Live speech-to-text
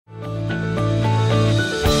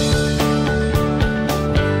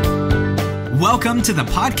Welcome to the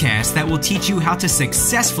podcast that will teach you how to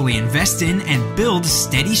successfully invest in and build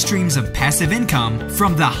steady streams of passive income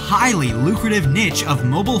from the highly lucrative niche of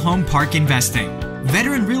mobile home park investing.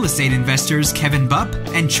 Veteran real estate investors Kevin Bupp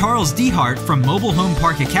and Charles Dehart from Mobile Home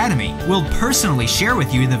Park Academy will personally share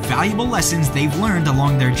with you the valuable lessons they've learned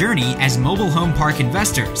along their journey as mobile home park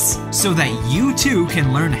investors, so that you too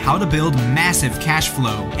can learn how to build massive cash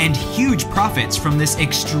flow and huge profits from this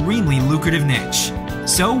extremely lucrative niche.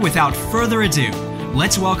 So without further ado,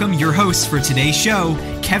 let's welcome your hosts for today's show,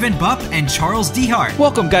 Kevin Bupp and Charles Dehart.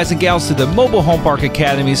 Welcome, guys and gals, to the Mobile Home Park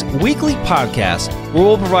Academy's weekly podcast, where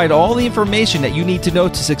we'll provide all the information that you need to know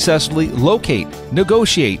to successfully locate,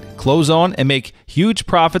 negotiate, close on, and make huge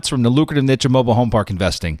profits from the lucrative niche of mobile home park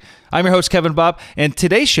investing. I'm your host, Kevin Bupp, and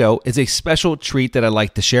today's show is a special treat that I'd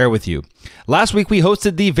like to share with you. Last week, we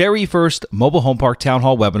hosted the very first Mobile Home Park Town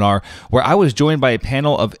Hall webinar, where I was joined by a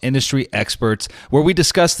panel of industry experts, where we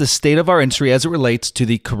discussed the state of our industry as it relates to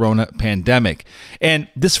the corona pandemic. And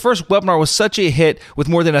this first webinar was such a hit, with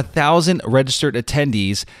more than 1,000 registered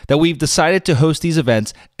attendees, that we've decided to host these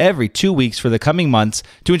events every 2 weeks for the coming months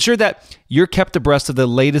to ensure that you're kept abreast of the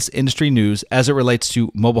latest industry news as it relates to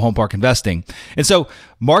mobile home park investing. And so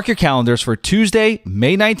mark your calendars for Tuesday,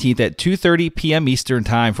 May 19th at 2:30 p.m. Eastern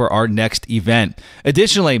Time for our next event.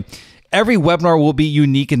 Additionally, every webinar will be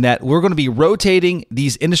unique in that we're going to be rotating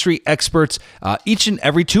these industry experts each and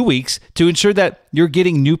every 2 weeks to ensure that you're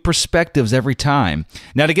getting new perspectives every time.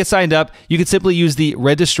 Now, to get signed up, you can simply use the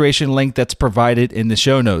registration link that's provided in the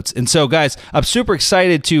show notes. And so, guys, I'm super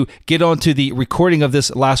excited to get on to the recording of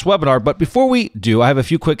this last webinar. But before we do, I have a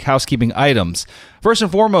few quick housekeeping items. First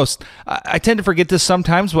and foremost, I tend to forget this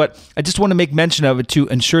sometimes, but I just want to make mention of it to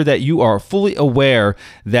ensure that you are fully aware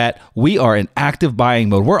that we are in active buying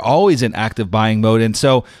mode. We're always in active buying mode. And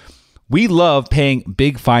so we love paying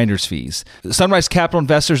big finder's fees. Sunrise Capital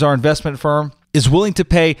Investors, our investment firm, is willing to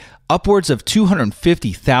pay upwards of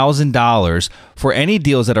 $250,000 for any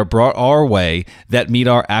deals that are brought our way that meet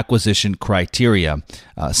our acquisition criteria.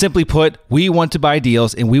 Simply put, we want to buy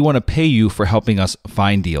deals and we want to pay you for helping us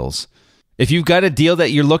find deals. If you've got a deal that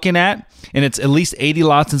you're looking at and it's at least 80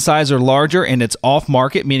 lots in size or larger and it's off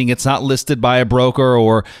market, meaning it's not listed by a broker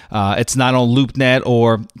or it's not on LoopNet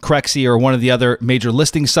or Crexi or one of the other major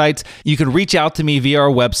listing sites, you can reach out to me via our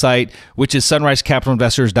website, which is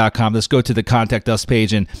sunrisecapitalinvestors.com. Let's go to the Contact Us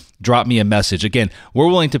page and drop me a message. Again, we're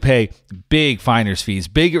willing to pay big finder's fees,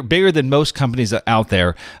 bigger than most companies out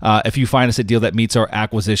there, if you find us a deal that meets our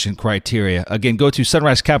acquisition criteria. Again, go to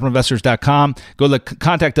sunrisecapitalinvestors.com, go to the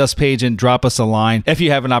Contact Us page and drop us a line if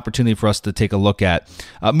you have an opportunity for us to take a look at.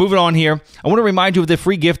 Moving on here, I want to remind you of the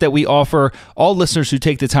free gift that we offer all listeners who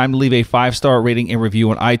take the time to leave a 5-star rating and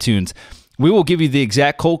review on iTunes. We will give you the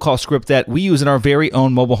exact cold call script that we use in our very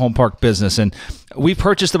own mobile home park business. And we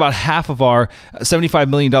purchased about half of our $75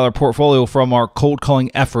 million portfolio from our cold calling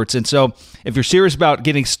efforts. And so if you're serious about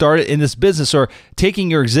getting started in this business or taking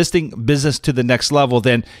your existing business to the next level,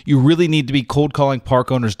 then you really need to be cold calling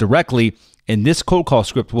park owners directly. And this cold call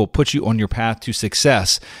script will put you on your path to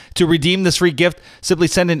success. To redeem this free gift, simply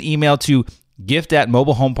send an email to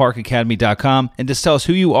gift@mobilehomeparkacademy.com and just tell us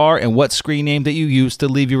who you are and what screen name that you use to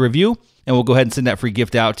leave your review, and we'll go ahead and send that free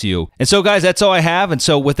gift out to you. And so, guys, that's all I have. And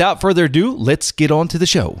so without further ado, let's get on to the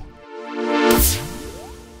show.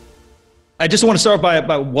 I just want to start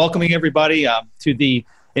by welcoming everybody to the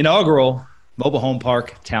inaugural Mobile Home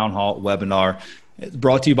Park Town Hall webinar. It's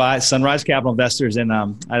brought to you by Sunrise Capital Investors. And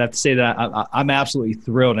I'd have to say that I'm absolutely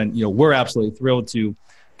thrilled, and we're absolutely thrilled to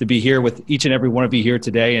be here with each and every one of you here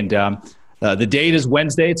today. And the date is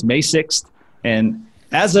Wednesday. It's May 6th. And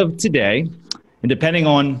as of today, and depending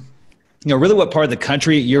on really what part of the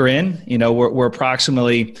country you're in, we're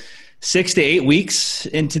approximately 6 to 8 weeks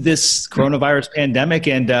into this coronavirus pandemic.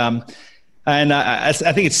 And I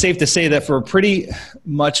think it's safe to say that for pretty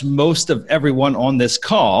much most of everyone on this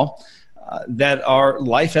call, that our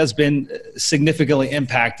life has been significantly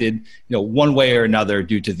impacted, one way or another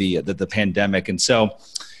due to the pandemic. And so,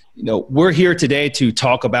 we're here today to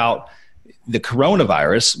talk about the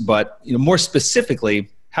coronavirus, but more specifically,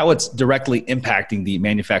 how it's directly impacting the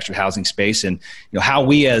manufactured housing space, and how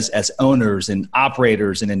we as owners and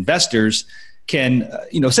operators and investors can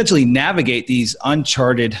essentially navigate these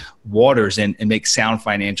uncharted waters and make sound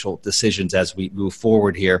financial decisions as we move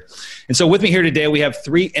forward here. And so with me here today, we have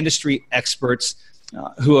 3 industry experts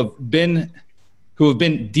who have been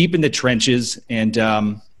deep in the trenches, and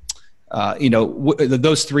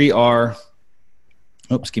those 3 are.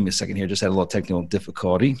 Oops, give me a second here. Just had a little technical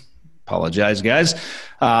difficulty. Apologize, guys.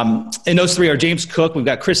 And those three are James Cook, we've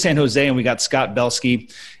got Chris San Jose, and we got Scott Belsky.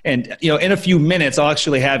 And, in a few minutes, I'll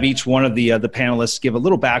actually have each one of the panelists give a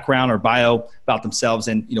little background or bio about themselves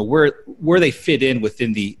and, where they fit in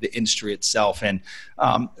within the industry itself. And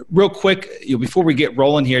real quick, before we get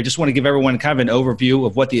rolling here, I just want to give everyone kind of an overview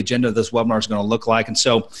of what the agenda of this webinar is going to look like. And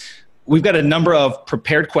so we've got a number of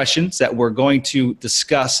prepared questions that we're going to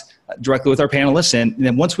discuss directly with our panelists. And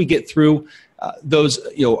then once we get through those,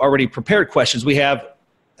 already prepared questions, we have,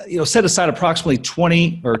 set aside approximately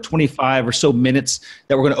 20 or 25 or so minutes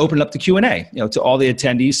that we're going to open up the Q&A, to all the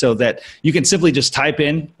attendees so that you can simply just type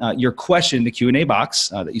in your question in the Q&A box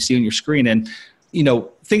that you see on your screen. And,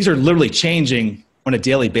 things are literally changing on a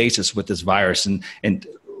daily basis with this virus. And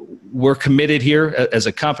we're committed here as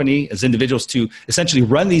a company, as individuals, to essentially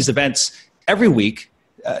run these events every week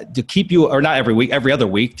to keep you, or not every week, every other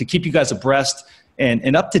week, to keep you guys abreast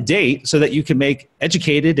and up to date so that you can make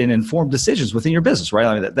educated and informed decisions within your business, right?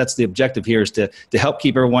 I mean, that's the objective here, is to help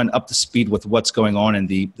keep everyone up to speed with what's going on and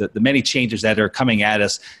the many changes that are coming at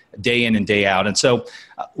us day in and day out. And so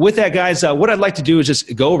with that, guys, what I'd like to do is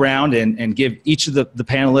just go around and give each of the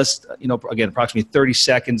panelists, again, approximately 30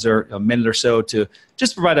 seconds or a minute or so to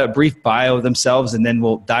just provide a brief bio of themselves, and then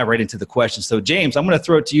we'll dive right into the questions. So James, I'm going to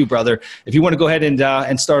throw it to you, brother, if you want to go ahead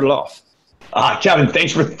and start it off. Kevin,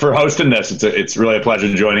 thanks for hosting this. It's really a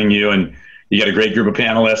pleasure joining you, and you got a great group of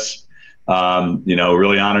panelists.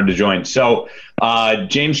 Really honored to join. So,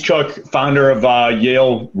 James Cook, founder of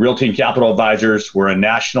Yale Realty and Capital Advisors. We're a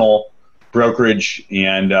national brokerage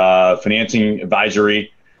and financing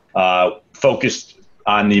advisory focused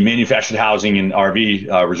on the manufactured housing and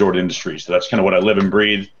RV resort industry. So that's kind of what I live and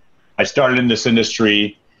breathe. I started in this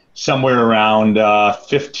industry somewhere around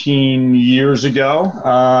 15 years ago.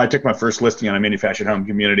 I took my first listing on a manufactured home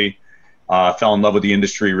community, fell in love with the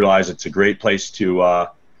industry, realized it's a great place to,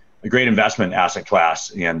 a great investment asset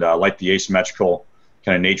class, and like the asymmetrical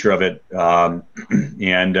kind of nature of it,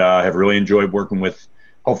 and have really enjoyed working with,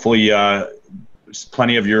 hopefully,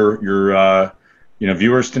 plenty of your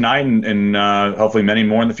viewers tonight, and hopefully many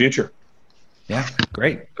more in the future. Yeah,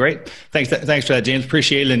 great. Thanks for that, James.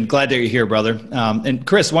 Appreciate it, and glad that you're here, brother. And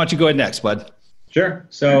Chris, why don't you go ahead next, bud? Sure.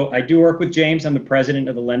 So I do work with James. I'm the president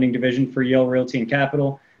of the lending division for Yale Realty and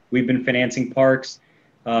Capital. We've been financing parks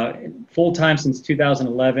full-time since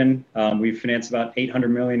 2011. We've financed about $800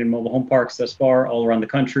 million in mobile home parks thus far, all around the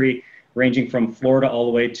country, ranging from Florida all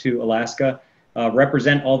the way to Alaska.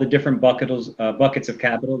 Represent all the different buckets of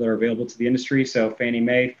capital that are available to the industry. So Fannie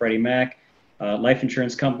Mae, Freddie Mac, life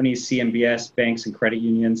insurance companies, CMBS, banks, and credit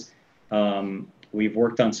unions. We've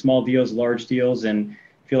worked on small deals, large deals, and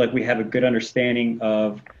feel like we have a good understanding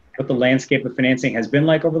of what the landscape of financing has been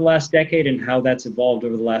like over the last decade and how that's evolved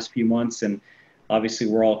over the last few months. And obviously,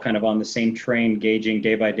 we're all kind of on the same train, gauging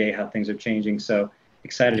day by day how things are changing. So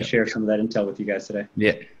excited to share some of that intel with you guys today.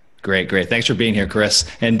 Yeah, great. Thanks for being here, Chris.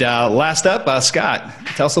 And last up, Scott,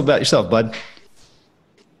 tell us about yourself, bud.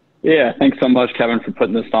 Yeah, thanks so much, Kevin, for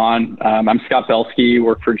putting this on. I'm Scott Belsky,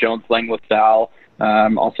 work for Jones Lang LaSalle,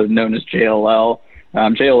 also known as JLL.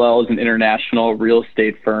 JLL is an international real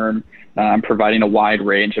estate firm providing a wide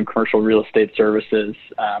range of commercial real estate services.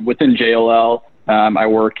 Within JLL, I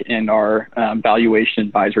work in our valuation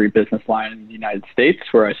advisory business line in the United States,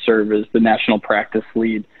 where I serve as the national practice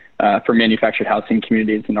lead for manufactured housing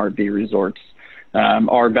communities and RV resorts.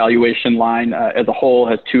 Our valuation line as a whole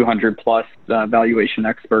has 200 plus valuation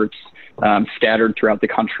experts scattered throughout the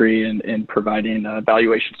country and providing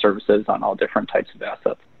valuation services on all different types of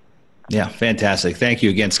assets. Yeah, fantastic. Thank you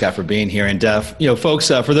again, Scott, for being here. And, folks,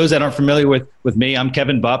 for those that aren't familiar with me, I'm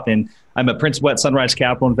Kevin Bupp, and I'm a principal at Sunrise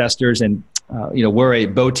Capital Investors. And, we're a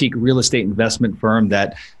boutique real estate investment firm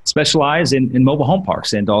that specialize in mobile home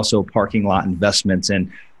parks and also parking lot investments.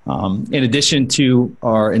 And in addition to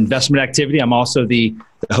our investment activity, I'm also the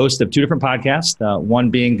host of two different podcasts, one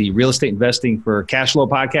being the Real Estate Investing for Cash Flow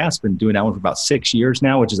podcast. Been doing that one for about 6 years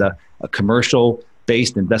now, which is a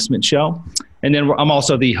commercial-based investment show. And then I'm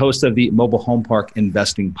also the host of the Mobile Home Park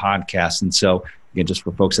Investing podcast. And so, again, just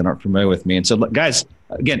for folks that aren't familiar with me. And so, guys,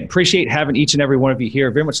 again, appreciate having each and every one of you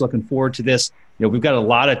here. Very much looking forward to this. We've got a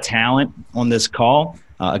lot of talent on this call.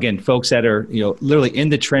 Again, folks that are, literally in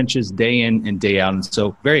the trenches day in and day out. And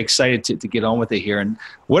so very excited to get on with it here. And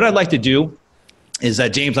what I'd like to do is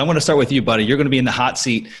James, I want to start with you, buddy. You're going to be in the hot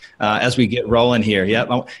seat as we get rolling here.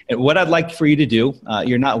 Yeah. And what I'd like for you to do,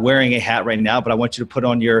 you're not wearing a hat right now, but I want you to put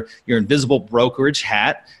on your invisible brokerage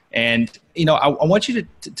hat. And, I want you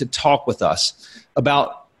to talk with us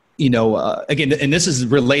about, again, and this is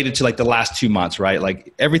related to like the last 2 months, right?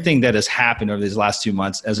 Like everything that has happened over these last 2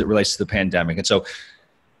 months as it relates to the pandemic. And so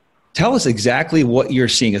Tell us exactly what you're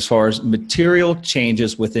seeing as far as material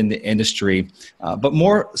changes within the industry, but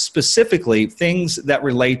more specifically, things that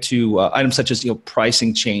relate to items such as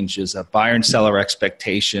pricing changes, buyer and seller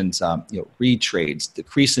expectations, retrades,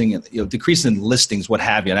 decreasing in listings, what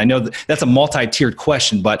have you. And I know that's a multi-tiered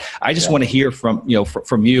question, but I just want to hear from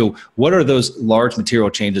you. What are those large material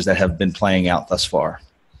changes that have been playing out thus far?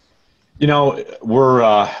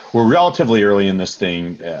 We're relatively early in this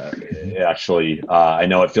thing. Actually, I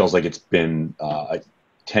know it feels like it's been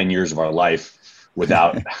 10 years of our life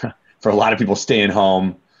without, for a lot of people, staying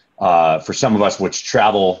home. For some of us, which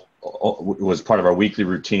travel was part of our weekly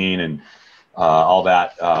routine and all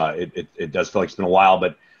that, it does feel like it's been a while.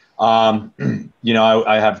 But I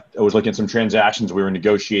was looking at some transactions we were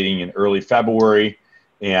negotiating in early February,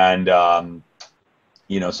 and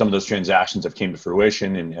some of those transactions have came to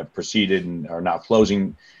fruition and have proceeded and are now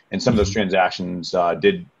closing. And some of those transactions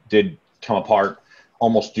did come apart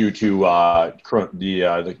almost due to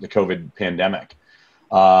the COVID pandemic.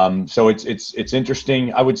 So it's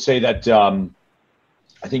interesting. I would say that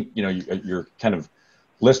I think your kind of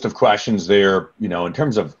list of questions there. In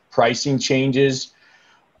terms of pricing changes,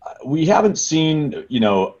 we haven't seen.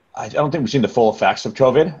 I don't think we've seen the full effects of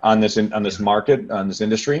COVID on this market, on this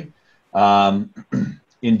industry.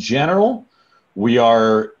 In general, we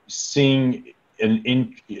are seeing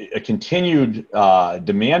a continued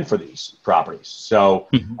demand for these properties. So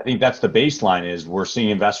I think that's the baseline. Is we're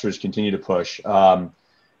seeing investors continue to push. You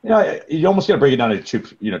almost got to break it down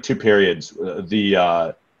into two periods.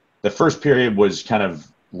 The first period was kind of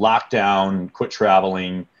lockdown, quit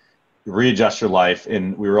traveling, readjust your life,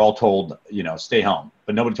 and we were all told stay home,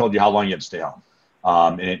 but nobody told you how long you had to stay home.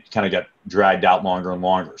 And it kind of got dragged out longer and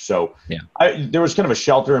longer. So there was kind of a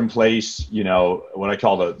shelter in place, what I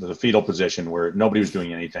call the fetal position, where nobody was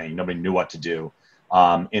doing anything. Nobody knew what to do.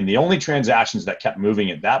 And the only transactions that kept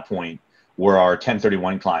moving at that point were our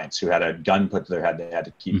 1031 clients who had a gun put to their head. They had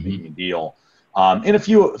to keep making a deal. And a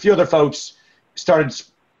few other folks started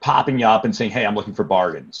popping up and saying, hey, I'm looking for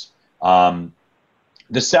bargains.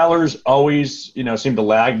 The sellers always, seem to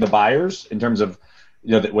lag the buyers in terms of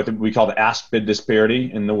what we call the ask bid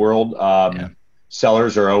disparity in the world.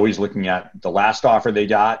 Sellers are always looking at the last offer they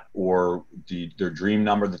got or their dream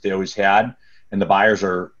number that they always had, and the buyers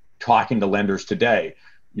are talking to lenders today.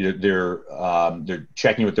 They're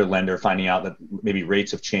checking with their lender, finding out that maybe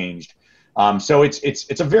rates have changed. So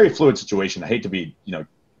it's a very fluid situation. I hate to be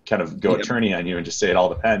kind of go attorney on you and just say it all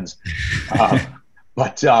depends.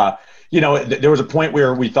 But there was a point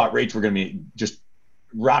where we thought rates were going to be just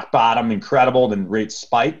rock bottom, incredible, then rates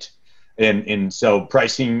spiked. And so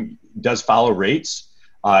pricing does follow rates.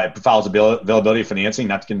 It follows availability of financing,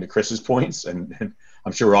 not to get into Chris's points. And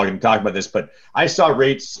I'm sure we're all going to talk about this, but I saw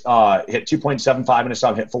rates hit 2.75 and I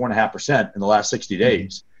saw them hit 4.5% in the last 60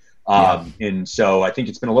 days. And so I think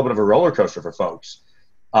it's been a little bit of a roller coaster for folks.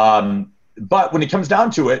 But when it comes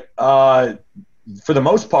down to it, for the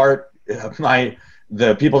most part,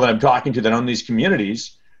 the people that I'm talking to that own these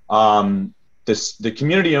communities, the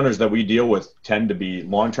community owners that we deal with tend to be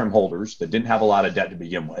long-term holders that didn't have a lot of debt to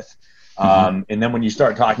begin with. And then when you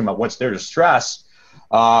start talking about what's their distress,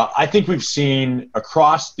 I think we've seen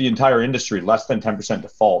across the entire industry less than 10%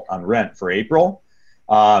 default on rent for April.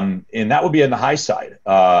 And that would be on the high side.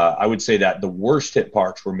 I would say that the worst hit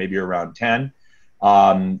parks were maybe around 10.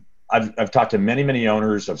 I've talked to many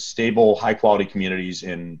owners of stable, high-quality communities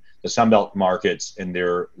in the Sunbelt markets, and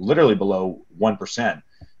they're literally below 1%.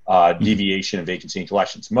 Deviation of vacancy and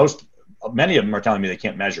collections. Many of them are telling me they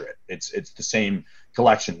can't measure it. It's the same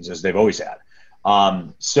collections as they've always had.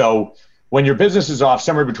 So when your business is off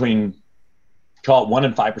somewhere between, call it 1%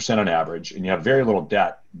 and 5% on average, and you have very little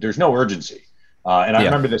debt, there's no urgency. And I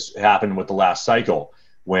remember this happened with the last cycle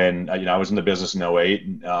when I was in the business in 2008,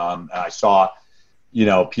 and I saw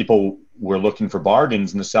people were looking for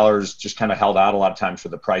bargains, and the sellers just kind of held out a lot of times for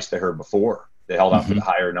the price they heard before. They held out for the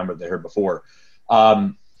higher number they heard before.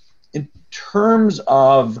 In terms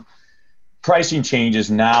of pricing changes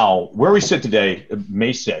now, where we sit today,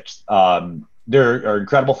 May 6th,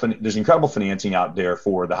 there's incredible financing out there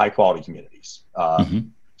for the high quality communities.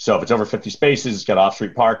 So if it's over 50 spaces, it's got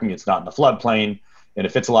off-street parking, it's not in the floodplain, and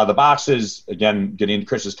it fits a lot of the boxes, again, getting into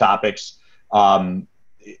Chris's topics,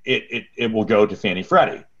 it will go to Fannie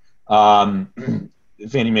Freddie.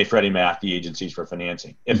 Fannie Mae, Freddie Mac, the agencies for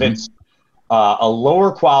financing. If it's a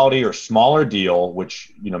lower quality or smaller deal,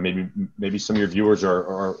 which maybe some of your viewers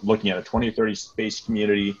are looking at a 20 or 30 space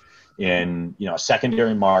community in a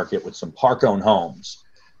secondary market with some park-owned homes,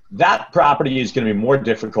 that property is going to be more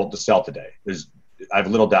difficult to sell today. I have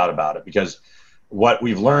little doubt about it, because what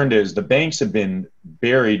we've learned is the banks have been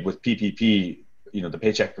buried with PPP the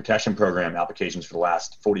Paycheck Protection Program applications for the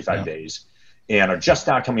last 45 days and are just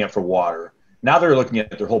now coming up for water. Now they're looking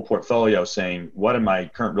at their whole portfolio saying, what in my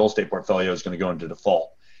current real estate portfolio is going to go into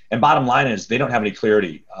default? And bottom line is they don't have any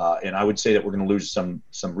clarity. And I would say that we're going to lose some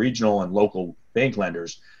regional and local bank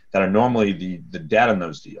lenders that are normally the debt on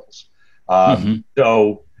those deals.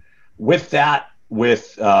 So with that,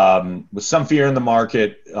 with some fear in the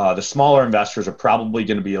market, the smaller investors are probably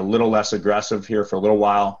going to be a little less aggressive here for a little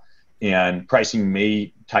while, and pricing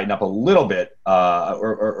may tighten up a little bit,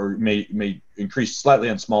 or may increase slightly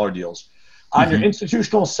on smaller deals. On your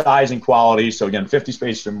institutional size and quality, so again, 50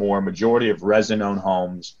 spaces or more, majority of resident-owned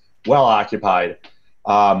homes, well occupied.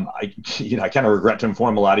 I kind of regret to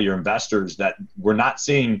inform a lot of your investors that we're not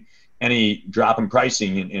seeing any drop in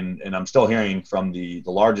pricing, and I'm still hearing from the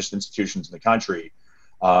largest institutions in the country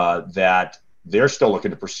that they're still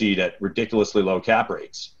looking to proceed at ridiculously low cap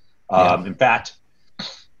rates. In fact,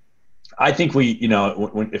 I think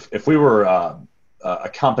if we were a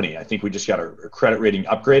company, I think we just got our credit rating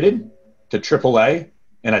upgraded to AAA,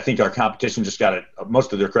 and I think our competition just got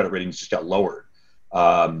most of their credit ratings just got lowered.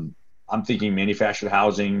 I'm thinking manufactured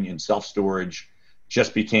housing and self-storage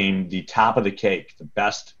just became the top of the cake, the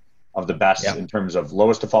best of the best in terms of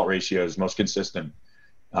lowest default ratios, most consistent.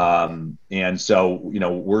 And so,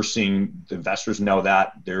 we're seeing the investors know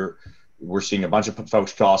that we're seeing a bunch of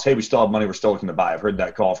folks call us, hey, we still have money, we're still looking to buy. I've heard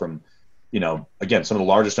that call from, again, some of the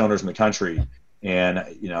largest owners in the country. And,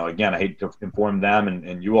 again, I hate to inform them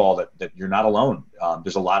and you all that you're not alone.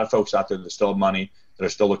 There's a lot of folks out there that still have money, that are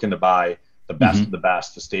still looking to buy the best of the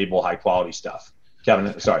best, the stable, high quality stuff.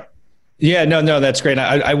 Kevin, sorry. Yeah, no, that's great.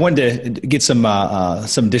 I wanted to get some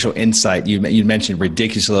additional insight. You mentioned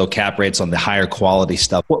ridiculously low cap rates on the higher quality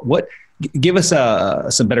stuff. What give us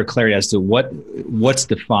some better clarity as to what's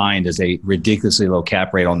defined as a ridiculously low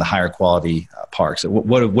cap rate on the higher quality parks?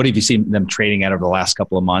 What have you seen them trading at over the last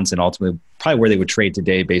couple of months, and ultimately probably where they would trade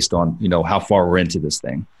today based on how far we're into this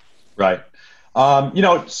thing? Right.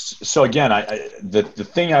 So again, the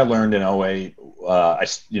thing I learned in 08,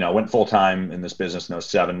 I went full time in this business in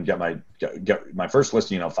 07, got my first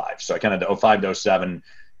listing in 05. So I kind of 05 to 07,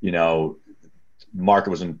 market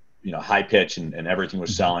was in, high pitch and everything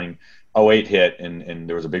was selling. 08 hit and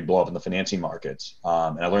there was a big blow up in the financing markets.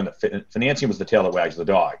 And I learned that financing was the tail that wags the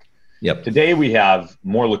dog. Yep. Today we have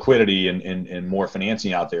more liquidity and more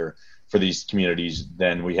financing out there for these communities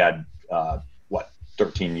than we had,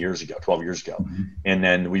 13 years ago, 12 years ago. And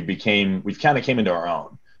then we've kind of came into our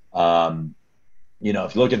own.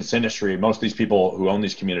 If you look at this industry, most of these people who own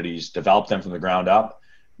these communities developed them from the ground up.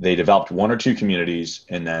 They developed one or two communities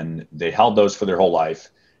and then they held those for their whole life,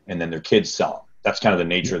 and then their kids sell them. That's kind of the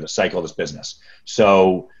nature of the cycle of this business.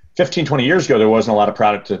 So 15, 20 years ago, there wasn't a lot of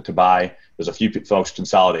product to buy. There's a few folks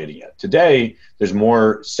consolidating it. Today, there's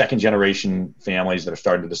more second generation families that are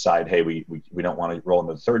starting to decide, hey, we don't want to roll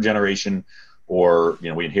into the third generation, or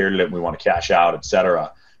we inherited it and we want to cash out, et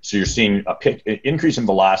cetera. So you're seeing an increase in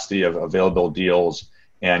velocity of available deals,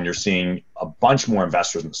 and you're seeing a bunch more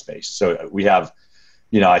investors in the space. So we have,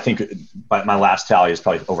 I think my last tally is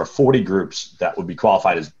probably over 40 groups that would be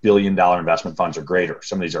qualified as billion-dollar investment funds or greater.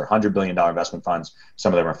 Some of these are $100 billion investment funds.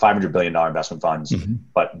 Some of them are $500 billion investment funds,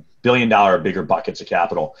 but billion-dollar or bigger buckets of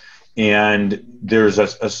capital. And there's a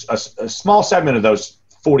small segment of those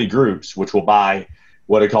 40 groups which will buy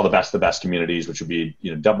what I call the best of the best communities, which would be,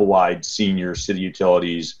 double wide, senior, city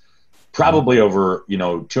utilities, probably over,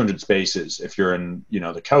 200 spaces. If you're in,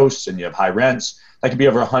 the coast and you have high rents, that could be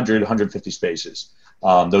over 100, 150 spaces.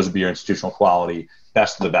 Those would be your institutional quality,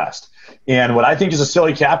 best of the best. And what I think is a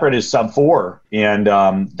silly cap rate is sub 4. And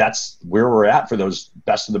that's where we're at for those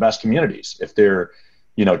best of the best communities. If they're,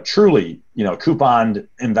 truly, couponed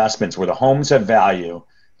investments where the homes have value,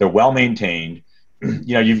 they're well maintained.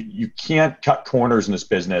 You can't cut corners in this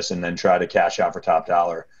business and then try to cash out for top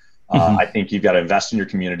dollar. I think you've got to invest in your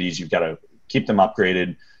communities. You've got to keep them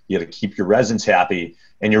upgraded. You got to keep your residents happy.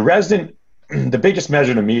 And your resident, the biggest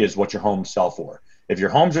measure to me is what your homes sell for. If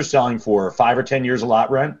your homes are selling for 5 or 10 years of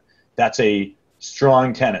lot rent, that's a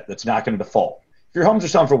strong tenant that's not going to default. If your homes are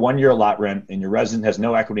selling for 1 year of lot rent and your resident has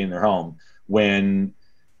no equity in their home, when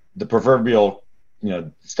the proverbial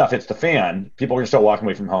stuff hits the fan, people are going to start walking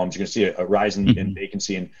away from homes. You're going to see a rise in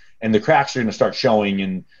vacancy, and the cracks are going to start showing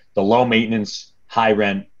in the low maintenance, high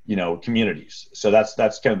rent, communities. So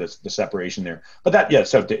that's kind of the separation there. But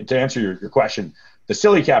so to answer your question, the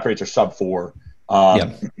silly cap rates are sub 4.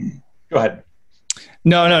 Go ahead.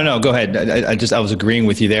 No. Go ahead. I was agreeing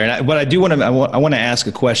with you there. And what I do want to, I want to ask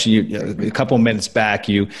a question. A couple of minutes back,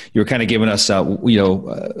 you were kind of giving us,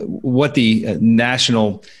 what the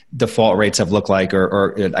national default rates have looked like,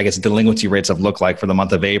 or I guess delinquency rates have looked like for the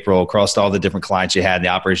month of April across all the different clients you had and the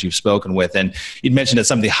operators you've spoken with. And you'd mentioned that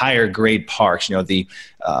some of the higher grade parks, the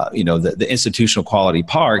institutional quality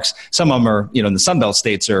parks, some of them are, in the Sunbelt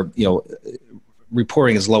states are,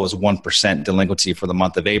 reporting as low as 1% delinquency for the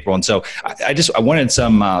month of April. And so I wanted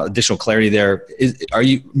some additional clarity there. Are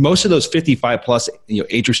you most of those 55 plus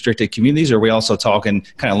age restricted communities, or are we also talking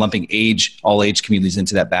kind of lumping all age communities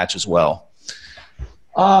into that batch as well?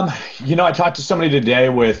 I talked to somebody today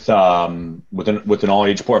with an all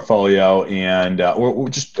age portfolio and or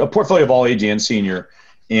just a portfolio of all age and senior.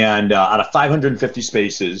 And out of 550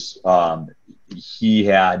 spaces, he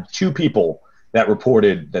had 2 people that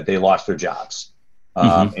reported that they lost their jobs.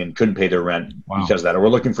 And couldn't pay their rent because of that. Or we're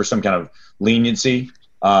looking for some kind of leniency.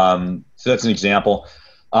 So that's an example.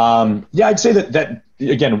 I'd say that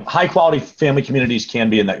again, high quality family communities can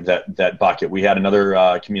be in that bucket. We had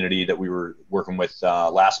another community that we were working with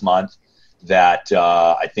last month that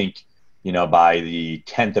I think by the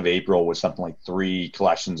 10th of April was something like 3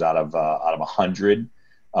 collections out of 100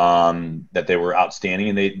 that they were outstanding,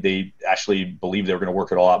 and they actually believed they were going to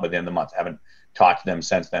work it all out by the end of the month. I haven't talked to them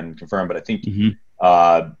since then, confirmed, but I think.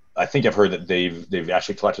 I think I've heard that they've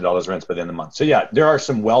actually collected all those rents by the end of the month. So yeah, there are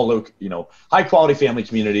some high quality family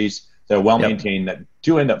communities that are well maintained that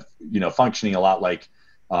do end up, functioning a lot like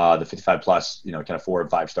the 55 plus, kind of 4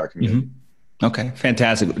 and 5 star community. Okay,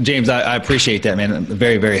 fantastic. James, I appreciate that, man.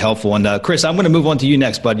 Very, very helpful. And Chris, I'm going to move on to you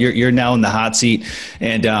next, bud. You're now in the hot seat.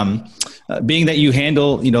 And being that you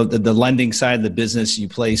handle, the lending side of the business, you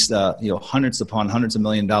place, hundreds upon hundreds of $1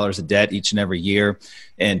 millions of debt each and every year.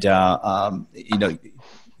 And,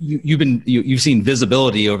 you've seen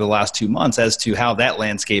visibility over the last 2 months as to how that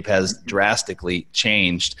landscape has drastically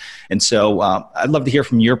changed. And so I'd love to hear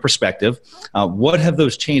from your perspective. What have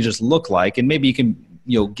those changes looked like? And maybe you can,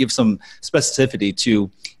 give some specificity to,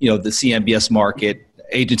 the CMBS market,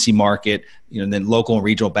 agency market, and then local and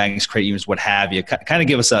regional banks, credit unions, what have you. Kind of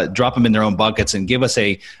give us drop them in their own buckets and give us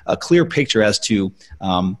a clear picture as to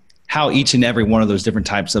how each and every one of those different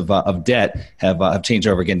types of debt have changed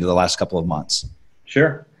over again to the last couple of months.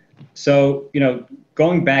 Sure. So,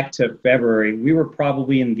 going back to February, we were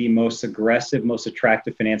probably in the most aggressive, most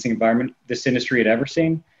attractive financing environment this industry had ever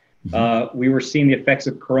seen. We were seeing the effects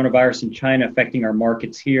of coronavirus in China affecting our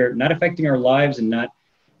markets here, not affecting our lives and not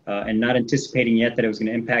anticipating yet that it was going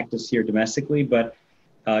to impact us here domestically. But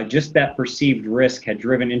just that perceived risk had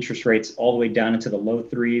driven interest rates all the way down into the low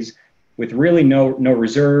 3s with really no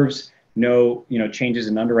reserves, no changes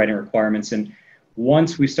in underwriting requirements. And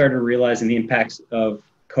once we started realizing the impacts of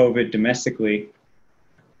COVID domestically,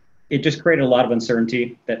 it just created a lot of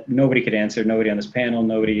uncertainty that nobody could answer. Nobody on this panel,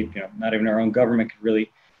 nobody, not even our own government could really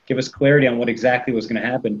give us clarity on what exactly was going to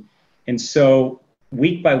happen. And so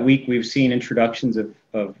week by week, we've seen introductions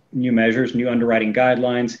of new measures, new underwriting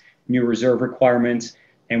guidelines, new reserve requirements,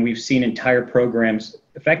 and we've seen entire programs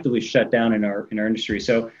effectively shut down in our industry.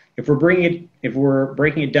 So if we're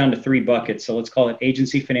breaking it down to 3 buckets, so let's call it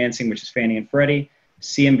agency financing, which is Fannie and Freddie,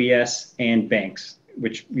 CMBS, and banks,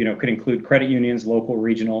 which could include credit unions, local,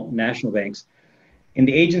 regional, national banks. In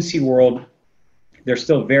the agency world, they're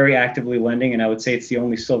still very actively lending, and I would say it's the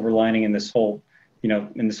only silver lining in this whole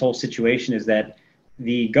situation is that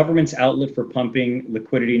the government's outlet for pumping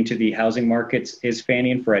liquidity into the housing markets is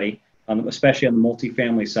Fannie and Freddie, especially on the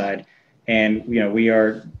multifamily side, and we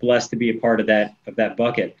are blessed to be a part of that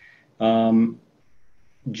bucket.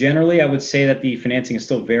 Generally, I would say that the financing is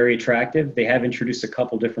still very attractive. They have introduced a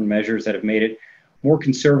couple different measures that have made it more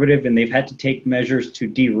conservative, and they've had to take measures to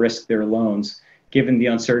de-risk their loans, given the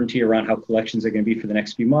uncertainty around how collections are going to be for the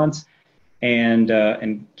next few months,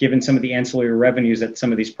 and given some of the ancillary revenues that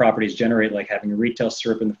some of these properties generate, like having a retail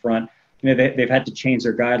strip in the front. They've had to change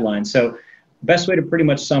their guidelines. So best way to pretty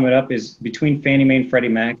much sum it up is between Fannie Mae and Freddie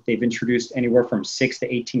Mac, they've introduced anywhere from 6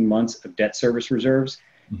 to 18 months of debt service reserves.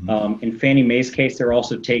 In Fannie Mae's case, they're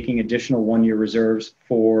also taking additional 1-year reserves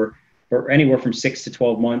for anywhere from 6 to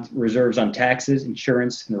 12-month reserves on taxes,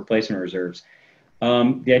 insurance, and replacement reserves.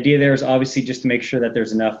 The idea there is obviously just to make sure that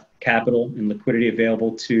there's enough capital and liquidity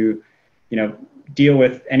available to, deal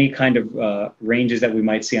with any kind of ranges that we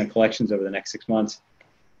might see on collections over the next 6 months.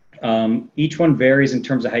 Each one varies in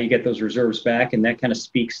terms of how you get those reserves back, and that kind of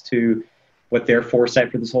speaks to what their foresight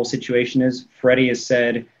for this whole situation is. Freddie has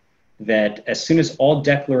said that as soon as all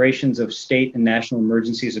declarations of state and national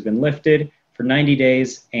emergencies have been lifted for 90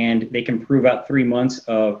 days, and they can prove out 3 months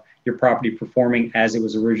of your property performing as it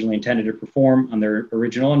was originally intended to perform on their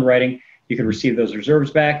original underwriting, you could receive those reserves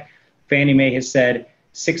back. Fannie Mae has said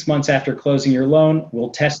 6 months after closing your loan, we'll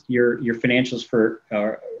test your financials for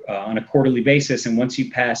on a quarterly basis. And once you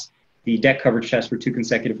pass the debt coverage test for 2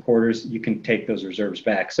 consecutive quarters, you can take those reserves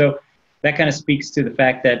back. So that kind of speaks to the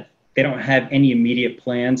fact that they don't have any immediate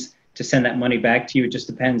plans to send that money back to you. It just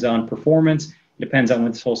depends on performance. It depends on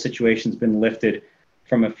when this whole situation's been lifted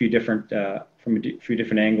from a few different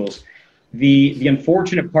angles. The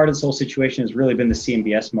unfortunate part of this whole situation has really been the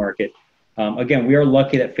CMBS market. Again, we are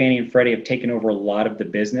lucky that Fannie and Freddie have taken over a lot of the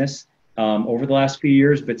business over the last few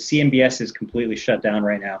years, but CMBS is completely shut down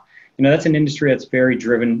right now. That's an industry that's very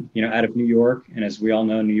driven, out of New York. And as we all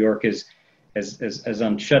know, New York is as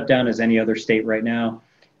on shutdown as any other state right now.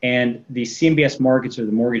 And the CMBS markets, or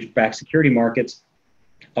the mortgage-backed security markets,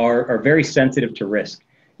 are very sensitive to risk.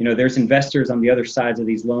 There's investors on the other sides of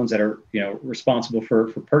these loans that are, responsible for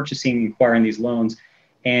purchasing and acquiring these loans.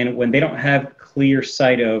 And when they don't have clear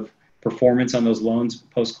sight of performance on those loans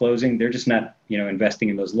post-closing, they're just not, investing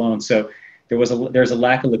in those loans. So there's a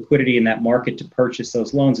lack of liquidity in that market to purchase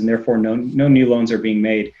those loans, and therefore no new loans are being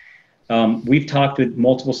made. We've talked with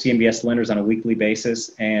multiple CMBS lenders on a weekly basis,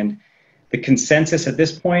 and the consensus at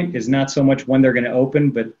this point is not so much when they're going to open,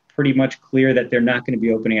 but pretty much clear that they're not going to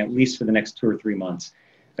be opening at least for the next 2 or 3 months.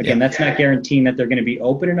 Again, that's not guaranteeing that they're going to be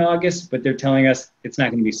open in August, but they're telling us it's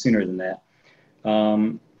not going to be sooner than that.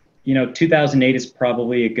 2008 is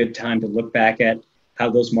probably a good time to look back at how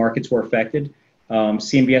those markets were affected.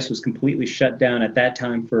 CMBS was completely shut down at that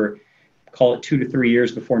time for, call it 2 to 3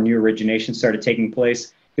 years before new origination started taking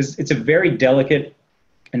place. Because it's a very delicate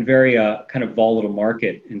and very kind of volatile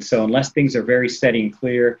market. And so unless things are very steady and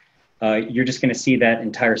clear, you're just going to see that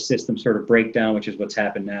entire system sort of break down, which is what's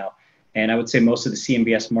happened now. And I would say most of the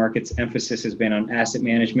CMBS market's emphasis has been on asset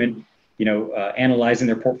management, analyzing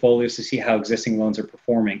their portfolios to see how existing loans are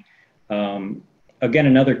performing. Again,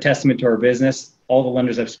 another testament to our business. All the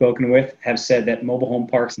lenders I've spoken with have said that mobile home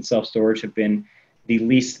parks and self-storage have been the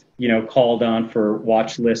least, called on for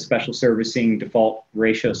watch list, special servicing, default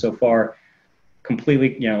ratio so far.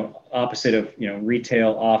 Completely, opposite of,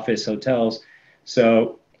 retail, office, hotels.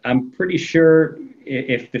 So I'm pretty sure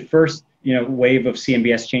if the first, wave of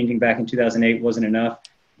CMBS changing back in 2008 wasn't enough,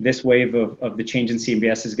 this wave of the change in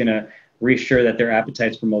CMBS is going to reassure that their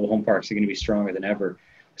appetites for mobile home parks are going to be stronger than ever.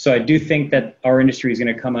 So I do think that our industry is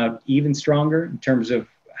going to come out even stronger in terms of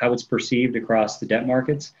how it's perceived across the debt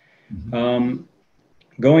markets. Mm-hmm.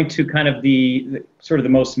 Going to kind of the sort of the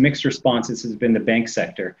most mixed responses has been the bank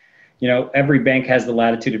sector. Every bank has the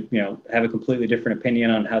latitude to, have a completely different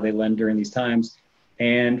opinion on how they lend during these times.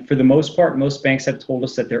 And for the most part, most banks have told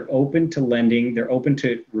us that they're open to lending, they're open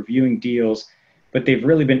to reviewing deals, but they've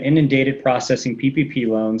really been inundated processing PPP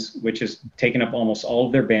loans, which has taken up almost all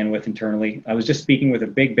of their bandwidth internally. I was just speaking with a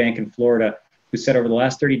big bank in Florida who said over the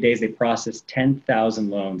last 30 days, they processed 10,000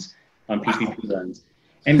 loans on PPP loans.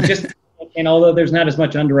 And although there's not as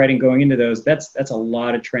much underwriting going into those, that's a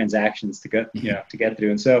lot of transactions to get through.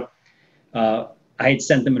 And so I had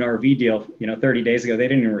sent them an RV deal, 30 days ago. They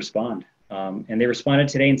didn't even respond. And they responded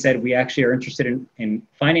today and said, we actually are interested in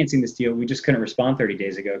financing this deal. We just couldn't respond 30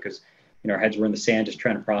 days ago because our heads were in the sand just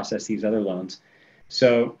trying to process these other loans.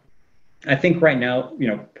 So I think right now,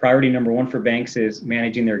 priority number one for banks is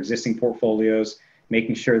managing their existing portfolios,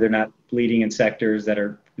 making sure they're not bleeding in sectors that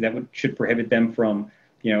should prohibit them from,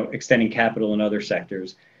 extending capital in other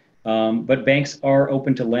sectors. But banks are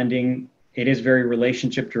open to lending. It is very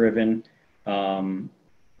relationship driven. And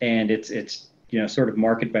it's sort of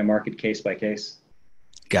market by market, case by case.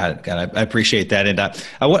 Got it. I appreciate that. And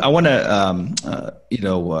I want to,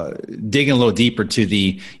 dig in a little deeper to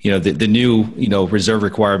the new, reserve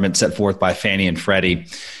requirements set forth by Fannie and Freddie.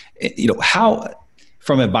 How,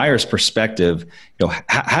 from a buyer's perspective,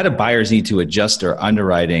 how do buyers need to adjust their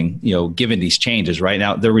underwriting, given these changes right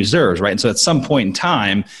now, their reserves, right? And so at some point in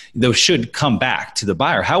time, those should come back to the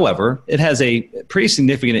buyer. However, it has a pretty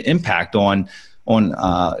significant impact on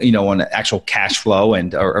actual cash flow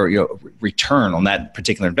and or return on that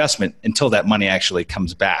particular investment until that money actually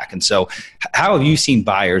comes back. And so how have you seen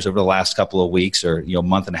buyers over the last couple of weeks or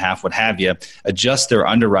month and a half, what have you, adjust their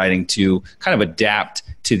underwriting to kind of adapt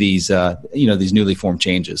to these these newly formed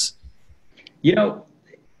changes? While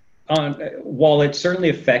it certainly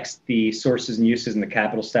affects the sources and uses in the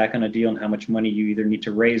capital stack on a deal and how much money you either need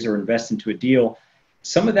to raise or invest into a deal,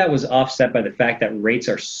 some of that was offset by the fact that rates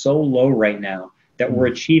are so low right now that we're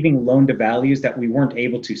achieving loan to values that we weren't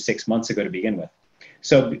able to 6 months ago to begin with.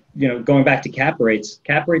 So, going back to cap rates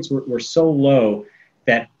were so low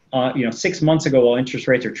that, 6 months ago, while interest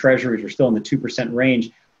rates or treasuries were still in the 2%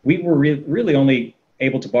 range, we were really only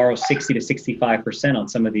able to borrow 60 to 65% on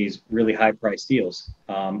some of these really high price deals.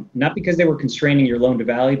 Not because they were constraining your loan to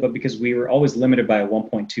value, but because we were always limited by a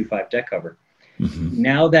 1.25 debt cover.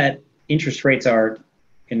 Now that interest rates are,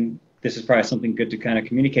 and this is probably something good to kind of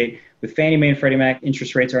communicate, with Fannie Mae and Freddie Mac,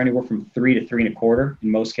 interest rates are anywhere from 3 to 3.25 in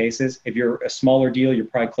most cases. If you're a smaller deal, you're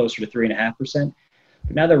probably closer to 3.5%.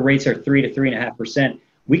 But now the rates are 3 to 3.5%.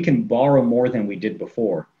 We can borrow more than we did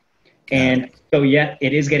before. And so, yeah,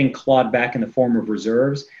 it is getting clawed back in the form of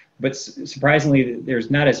reserves, but surprisingly,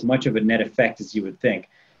 there's not as much of a net effect as you would think.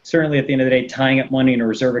 Certainly, at the end of the day, tying up money in a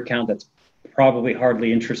reserve account that's probably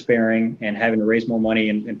hardly interest bearing and having to raise more money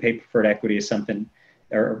and pay preferred equity is something,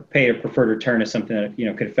 or pay a preferred return is something that, you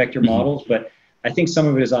know, could affect your models. But I think some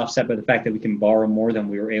of it is offset by the fact that we can borrow more than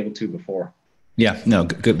we were able to before. Yeah, no,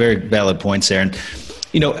 good, very valid points there. And,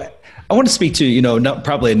 you know, I want to speak to, you know,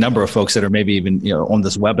 probably a number of folks that are maybe even, you know, on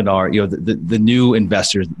this webinar, you know, the new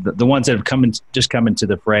investors, the ones that have just come into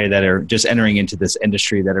the fray, that are just entering into this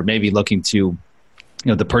industry, that are maybe looking to, you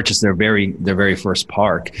know, to purchase their very first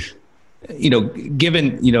park. You know,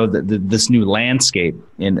 given, you know, this new landscape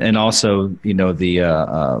and also, you know, the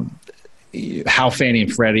how Fannie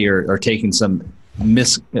and Freddie are taking some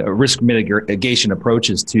risk mitigation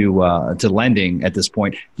approaches to lending at this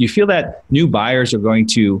point, do you feel that new buyers are going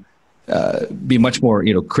to be much more,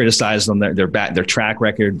 you know, criticized on their track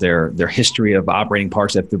record, their history of operating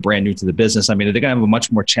parks if they're brand new to the business? I mean, they're going to have a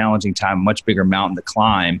much more challenging time, a much bigger mountain to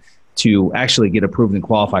climb to actually get approved and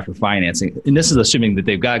qualify for financing. And this is assuming that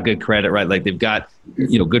they've got good credit, right? Like they've got,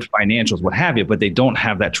 you know, good financials, what have you, but they don't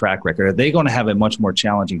have that track record. Are they going to have a much more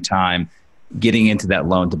challenging time getting into that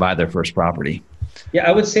loan to buy their first property? Yeah,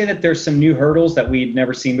 I would say that there's some new hurdles that we'd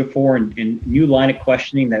never seen before, and new line of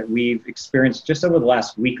questioning that we've experienced just over the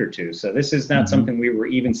last week or two. So this is not something we were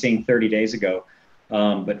even seeing 30 days ago.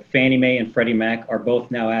 But Fannie Mae and Freddie Mac are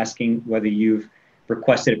both now asking whether you've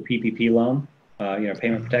requested a PPP loan, you know,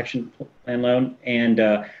 payment protection plan loan,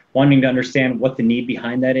 and wanting to understand what the need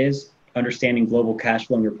behind that is, understanding global cash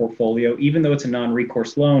flow in your portfolio. Even though it's a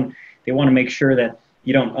non-recourse loan, they want to make sure that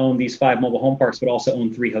you don't own these 5 mobile home parks, but also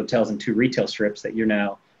own 3 hotels and 2 retail strips that you're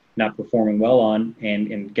now not performing well on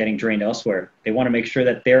and getting drained elsewhere. They want to make sure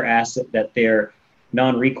that their asset, that their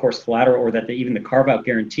non-recourse collateral, or that even the carve-out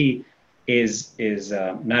guarantee is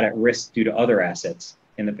not at risk due to other assets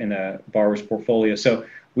in the borrower's portfolio. So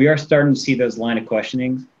we are starting to see those line of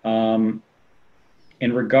questioning. In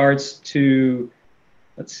regards to,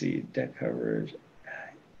 let's see, debt coverage.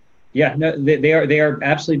 Yeah, no, they are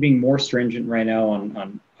absolutely being more stringent right now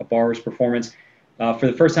on a borrower's performance. For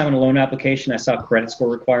the first time in a loan application, I saw credit score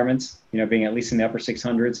requirements, you know, being at least in the upper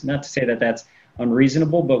 600s. Not to say that that's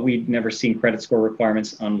unreasonable, but we've never seen credit score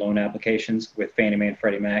requirements on loan applications with Fannie Mae and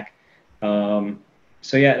Freddie Mac.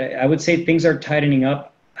 So yeah, I would say things are tightening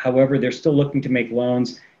up. However, they're still looking to make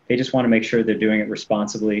loans. They just want to make sure they're doing it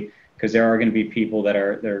responsibly, because there are going to be people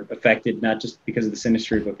they're affected, not just because of this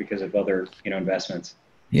industry, but because of other, you know, investments.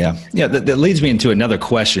 Yeah. That leads me into another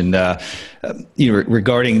question, you know,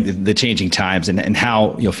 regarding the changing times and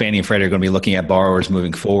how, you know, Fannie and Freddie are going to be looking at borrowers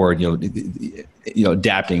moving forward. You know,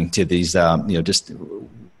 adapting to these, you know, just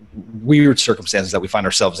weird circumstances that we find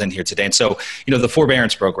ourselves in here today. And so, you know, the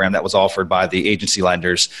forbearance program that was offered by the agency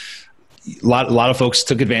lenders, a lot of folks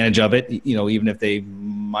took advantage of it. You know, even if they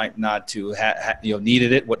might not to you know,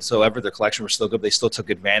 needed it whatsoever, their collection was still good, they still took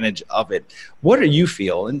advantage of it. What do you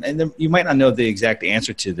feel? And then you might not know the exact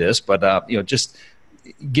answer to this, but you know, just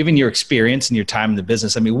given your experience and your time in the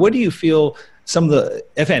business, I mean, what do you feel some of the,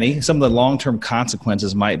 if any, some of the long-term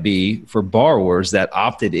consequences might be for borrowers that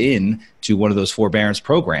opted in to one of those forbearance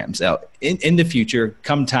programs? Now, in the future,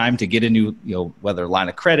 come time to get a new, you know, whether line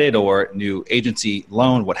of credit or new agency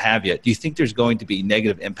loan, what have you, do you think there's going to be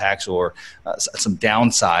negative impacts or some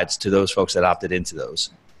downsides to those folks that opted into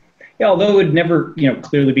those? Yeah, although it would never, you know,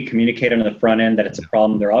 clearly be communicated on the front end that it's a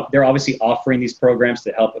problem, they're obviously offering these programs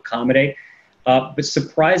to help accommodate. But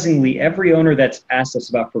surprisingly, every owner that's asked us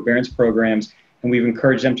about forbearance programs, and we've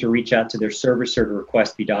encouraged them to reach out to their servicer to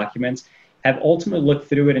request the documents, have ultimately looked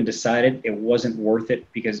through it and decided it wasn't worth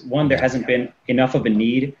it because, one, there hasn't been enough of a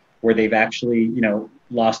need where they've actually, you know,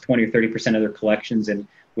 lost 20 or 30% of their collections, and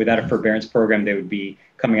without a forbearance program, they would be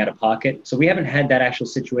coming out of pocket. So we haven't had that actual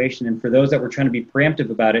situation. And for those that were trying to be preemptive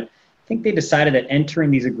about it, I think they decided that entering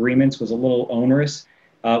these agreements was a little onerous.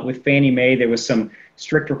 With Fannie Mae, there was some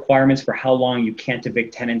strict requirements for how long you can't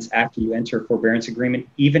evict tenants after you enter a forbearance agreement,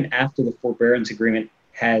 even after the forbearance agreement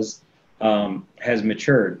has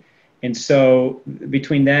matured. And so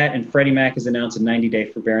between that and Freddie Mac has announced a 90-day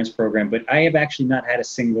forbearance program, but I have actually not had a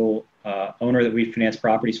single owner that we finance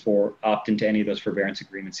properties for opt into any of those forbearance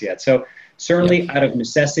agreements yet. So certainly out of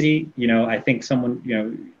necessity, I think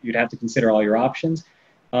you'd have to consider all your options.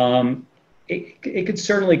 It could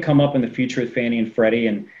certainly come up in the future with Fannie and Freddie,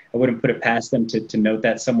 and I wouldn't put it past them to note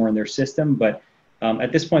that somewhere in their system. But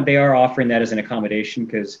at this point, they are offering that as an accommodation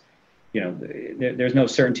because, there's no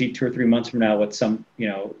certainty 2 or 3 months from now what some,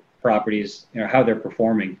 properties, how they're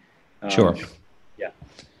performing. Sure. Yeah.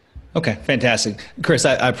 Okay, fantastic. Chris,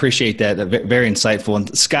 I appreciate that. Very insightful.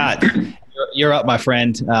 And Scott, you're up, my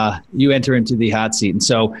friend. You enter into the hot seat. And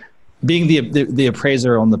so being the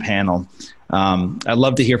appraiser on the panel, I'd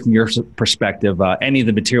love to hear from your perspective, any of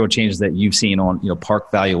the material changes that you've seen on,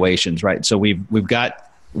 park valuations, right? So we've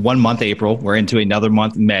got 1 month, April, we're into another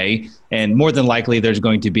month, May, and more than likely there's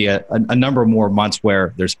going to be a number more months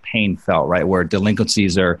where there's pain felt, right? Where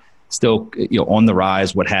delinquencies are still, on the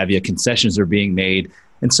rise, what have you, concessions are being made.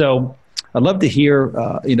 And so I'd love to hear,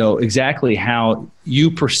 exactly how you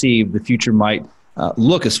perceive the future might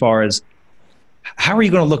look as far as how are you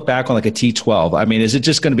going to look back on like a T12? I mean, is it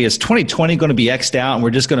just going to be, is 2020 going to be X'd out and we're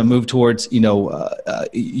just going to move towards,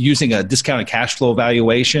 using a discounted cash flow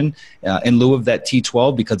valuation in lieu of that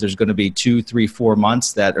T12 because there's going to be 2, 3, 4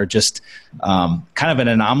 months that are just kind of an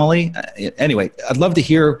anomaly? Anyway, I'd love to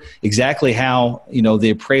hear exactly how, the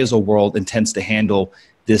appraisal world intends to handle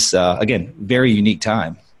this, again, very unique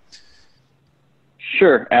time.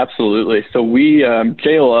 Sure, absolutely. So we,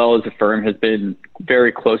 JLL as a firm has been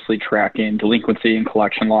very closely tracking delinquency and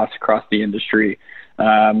collection loss across the industry.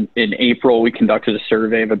 In April, we conducted a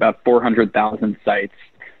survey of about 400,000 sites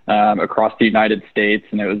across the United States,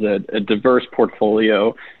 and it was a diverse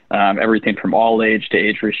portfolio, everything from all age to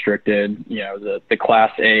age restricted, the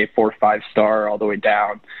class A 4 or 5 star all the way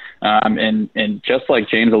down. And just like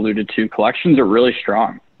James alluded to, collections are really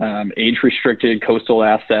strong. Age-restricted coastal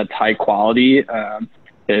assets, high quality, have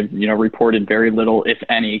reported very little, if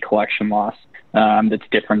any, collection loss that's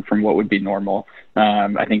different from what would be normal.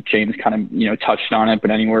 I think James kind of touched on it, but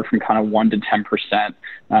anywhere from kind of 1 to 10%.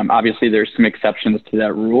 Obviously, there's some exceptions to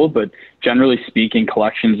that rule, but generally speaking,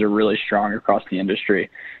 collections are really strong across the industry.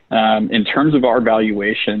 In terms of our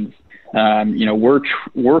valuations,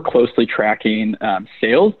 we're closely tracking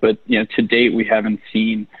sales, but to date we haven't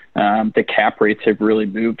seen the cap rates have really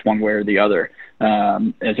moved one way or the other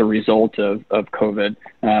as a result of COVID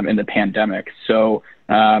and the pandemic. So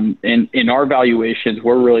in our valuations,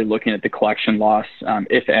 we're really looking at the collection loss,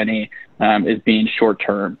 if any, as being short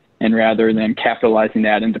term. And rather than capitalizing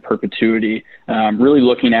that into perpetuity, really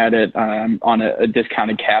looking at it on a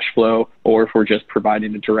discounted cash flow, or if we're just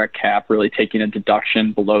providing a direct cap, really taking a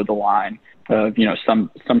deduction below the line of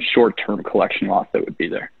some short-term collection loss that would be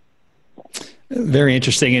there. Very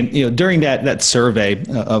interesting. And during that survey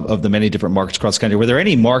of the many different markets across the country, were there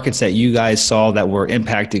any markets that you guys saw that were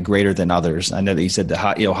impacted greater than others? I know that you said the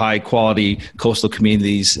high quality coastal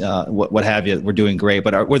communities, what have you, were doing great.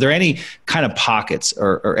 But were there any kind of pockets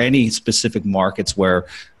or any specific markets where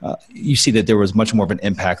you see that there was much more of an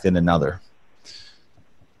impact than another?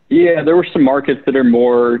 Yeah, there were some markets that are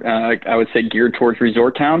more, I would say, geared towards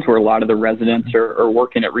resort towns where a lot of the residents are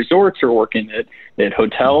working at resorts or working at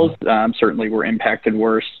hotels. Certainly were impacted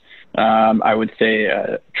worse. I would say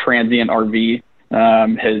transient RV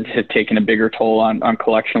has taken a bigger toll on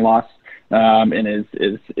collection loss and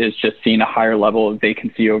is just seeing a higher level of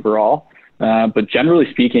vacancy overall. But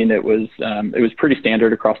generally speaking, it was pretty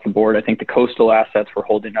standard across the board. I think the coastal assets were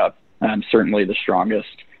holding up certainly the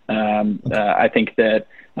strongest. I think that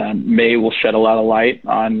May will shed a lot of light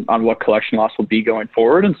on what collection loss will be going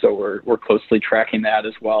forward, and so we're closely tracking that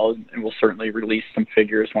as well, and we'll certainly release some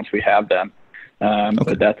figures once we have them.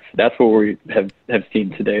 Okay. But that's what we have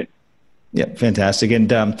seen to date. Yeah, fantastic. And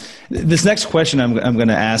this next question I'm going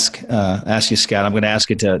to ask you, Scott. I'm going to ask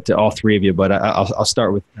it to all three of you, but I'll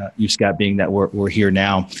start with you, Scott, being that we're here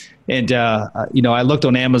now. And I looked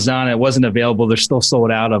on Amazon; it wasn't available. They're still sold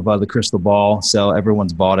out of the crystal ball, so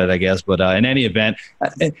everyone's bought it, I guess. But in any event,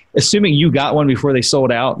 assuming you got one before they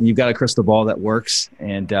sold out, and you've got a crystal ball that works,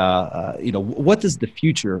 and what does the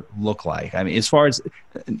future look like? I mean, as far as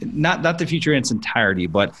not the future in its entirety,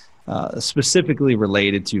 but specifically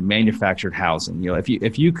related to manufactured housing.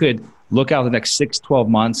 If you could look out the next 6-12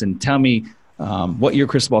 months and tell me what your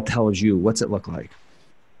crystal ball tells you, what's it look like?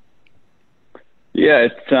 Yeah,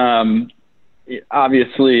 it's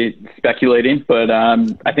obviously speculating, but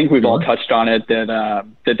I think we've all touched on it that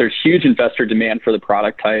there's huge investor demand for the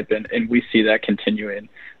product type, and we see that continuing.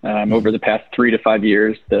 over the past 3 to 5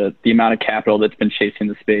 years, the amount of capital that's been chasing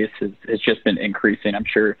the space has just been increasing. I'm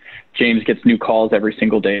sure James gets new calls every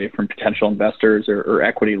single day from potential investors or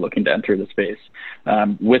equity looking to enter the space.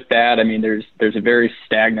 With that, I mean, there's a very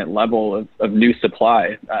stagnant level of new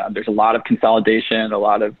supply. There's a lot of consolidation, a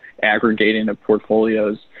lot of aggregating of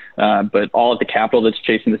portfolios, but all of the capital that's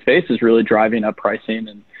chasing the space is really driving up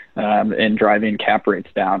pricing and driving cap rates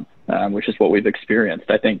down, which is what we've experienced.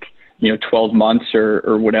 I think 12 months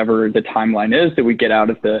or whatever the timeline is that we get out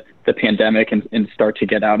of the pandemic and start to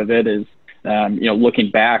get out of it is, looking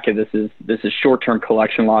back, this is short-term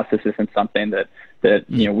collection loss. This isn't something that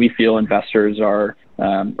we feel investors are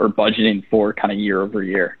budgeting for kind of year over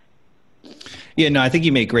year. Yeah, no, I think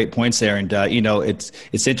you make great points there. And,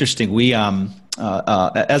 it's interesting. We,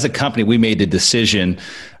 as a company, we made the decision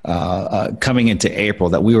coming into April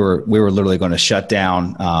that we were literally going to shut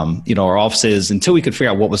down, our offices until we could figure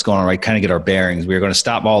out what was going on, right? Kind of get our bearings. We were going to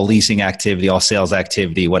stop all leasing activity, all sales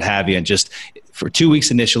activity, what have you. And just for 2 weeks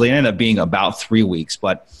initially, it ended up being about 3 weeks.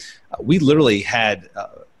 But we literally had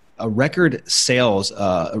a record sales,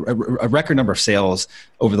 a record number of sales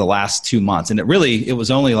over the last 2 months. And it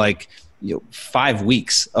was only like, 5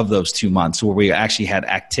 weeks of those 2 months where we actually had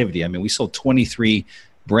activity. I mean, we sold 23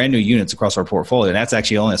 brand new units across our portfolio. And that's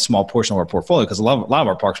actually only a small portion of our portfolio because a lot of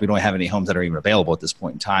our parks, we don't have any homes that are even available at this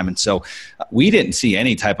point in time. And so we didn't see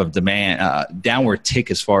any type of demand, downward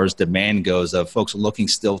tick as far as demand goes of folks looking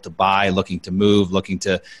still to buy, looking to move, looking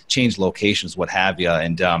to change locations, what have you.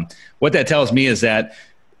 And what that tells me is that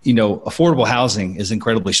affordable housing is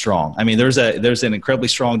incredibly strong. I mean, there's an incredibly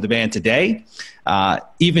strong demand today,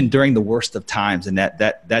 even during the worst of times, and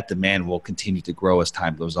that demand will continue to grow as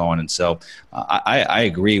time goes on. And so, I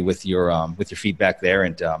agree with your feedback there,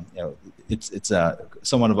 and it's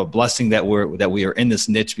somewhat of a blessing that we are in this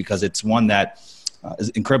niche because it's one that is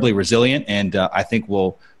incredibly resilient, and I think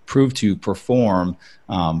will prove to perform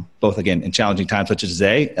both again in challenging times such as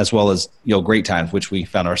today, as well as great times which we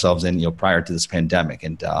found ourselves in prior to this pandemic.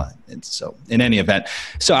 And so in any event,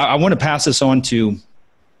 so I want to pass this on to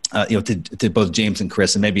to both James and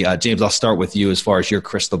Chris, and maybe James, I'll start with you as far as your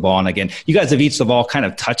crystal ball. And again, you guys have each of all kind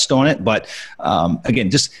of touched on it, but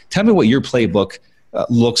again, just tell me what your playbook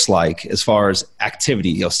looks like as far as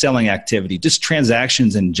activity, selling activity, just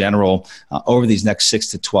transactions in general over these next 6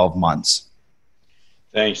 to 12 months.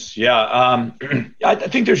 Thanks. Yeah. I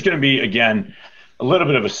think there's going to be, again, a little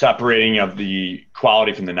bit of a separating of the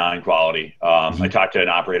quality from the non-quality. I talked to an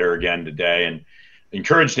operator again today and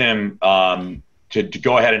encouraged him to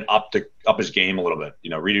go ahead and up his game a little bit.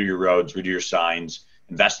 Redo your roads, redo your signs,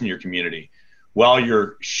 invest in your community. While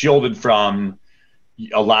you're shielded from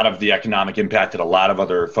a lot of the economic impact that a lot of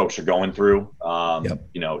other folks are going through.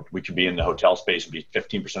 We could be in the hotel space and be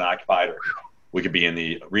 15% occupied, or we could be in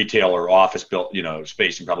the retail or office built,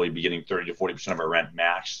 space and probably be getting 30 to 40% of our rent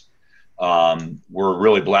max. We're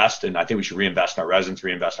really blessed, and I think we should reinvest in our residents,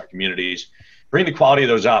 reinvest in our communities, bring the quality of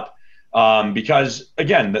those up. Because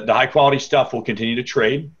again, the high quality stuff will continue to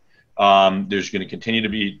trade. There's going to continue to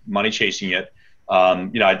be money chasing it.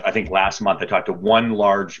 I think last month I talked to one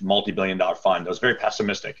large multi-billion-dollar fund that was very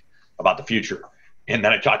pessimistic about the future. And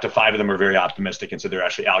then I talked to 5 of them who are very optimistic, and so they're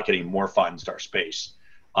actually allocating more funds to our space.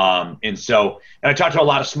 And I talked to a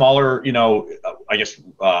lot of smaller,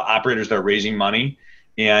 operators that are raising money.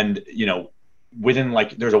 And, within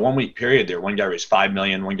there's a 1 week period there, one guy raised 5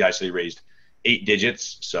 million, one guy said he raised 8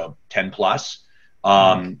 digits, so 10 plus.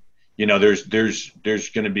 There's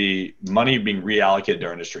going to be money being reallocated to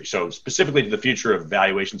our industry. So specifically to the future of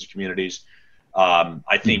valuations of communities,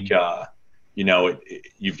 I think,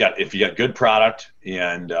 if you got good product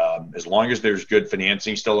and as long as there's good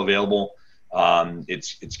financing still available,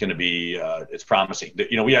 it's going to be, it's promising.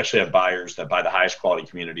 We actually have buyers that buy the highest quality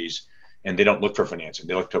communities and they don't look for financing.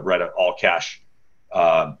 They look to write all cash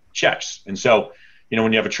checks. And so,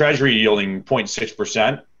 when you have a treasury yielding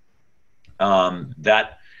 0.6%,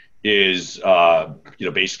 that is,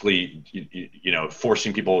 basically,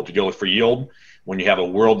 forcing people to go look for yield. When you have a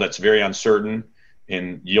world that's very uncertain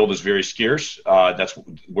and yield is very scarce, that's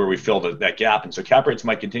where we fill that gap. And so cap rates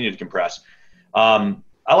might continue to compress. I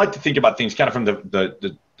like to think about things kind of from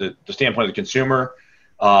the standpoint of the consumer,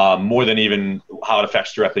 more than even how it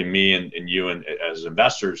affects directly me and you and as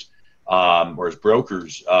investors or as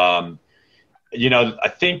brokers. I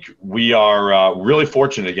think we are really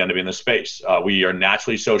fortunate again to be in this space. We are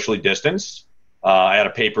naturally socially distanced. I had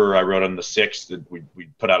a paper I wrote on the 6th that we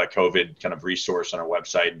put out a COVID kind of resource on our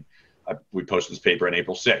website. We posted this paper on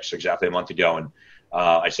April 6th, exactly a month ago. And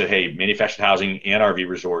I said, hey, manufactured housing and RV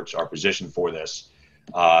resorts are positioned for this.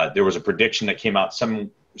 There was a prediction that came out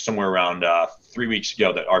somewhere around 3 weeks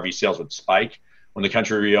ago that RV sales would spike. when the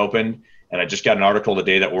country reopened. And I just got an article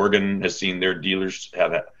today that Oregon has seen their dealers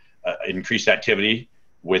have increased activity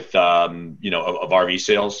with, of RV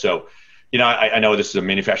sales. So, I know this is a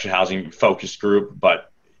manufactured housing focused group,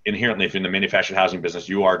 but inherently, if you're in the manufactured housing business,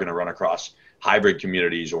 you are going to run across hybrid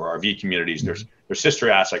communities or RV communities. There's sister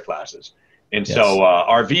asset classes. And so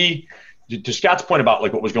RV, to Scott's point about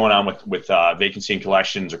like what was going on with vacancy and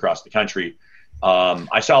collections across the country,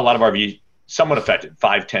 I saw a lot of RV somewhat affected,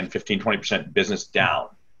 5, 10, 15, 20% business down.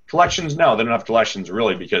 Collections, no, they don't have collections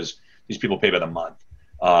really because these people pay by the month.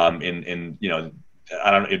 I don't even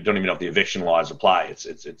know if the eviction laws apply.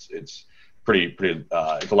 It's pretty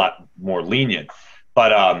it's a lot more lenient.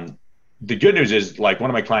 But the good news is, like, one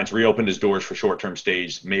of my clients reopened his doors for short-term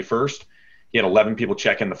stays May 1st. He had 11 people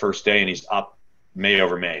check in the first day, and he's up May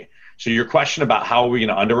over May. So your question about how are we going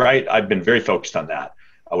to underwrite, I've been very focused on that.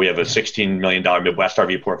 We have a $16 million Midwest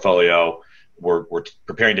RV portfolio. We're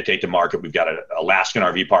preparing to take to market. We've got an Alaskan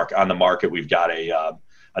RV park on the market. We've got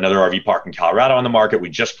another RV park in Colorado on the market. We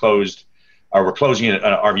just closed, or we're closing an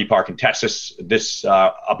RV park in Texas this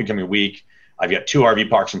up and coming week. I've got 2 RV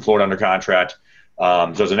parks in Florida under contract.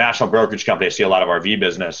 So as a national brokerage company, I see a lot of RV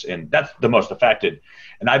business, and that's the most affected.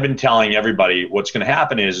 And I've been telling everybody what's going to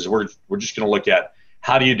happen is we're just going to look at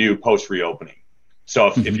how do you do post reopening.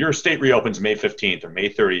 So if your state reopens May 15th or May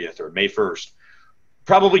 30th or May 1st,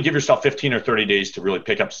 probably give yourself 15 or 30 days to really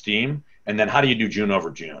pick up steam. And then how do you do June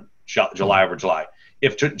over June, July over July?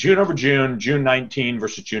 If June over June, June 19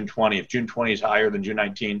 versus June 20, if June 20 is higher than June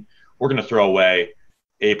 19, we're going to throw away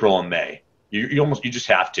April and May. You just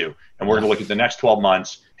have to. And we're going to look at the next 12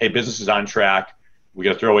 months. Hey, business is on track. We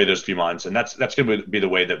got to throw away those few months. And that's going to be the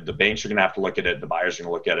way that the banks are going to have to look at it. The buyers are going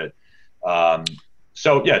to look at it.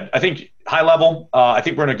 So yeah, I think high level, I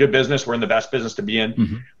think we're in a good business. We're in the best business to be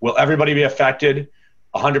in. Will everybody be affected?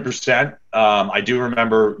 100%. I do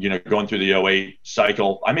remember, going through the 08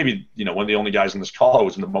 cycle. I may be, one of the only guys in this call who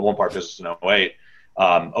was in the mobile home park business in 08.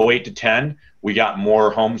 08 to 10, we got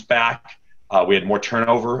more homes back. We had more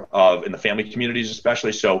turnover in the family communities,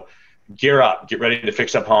 especially. So gear up, get ready to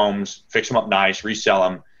fix up homes, fix them up nice, resell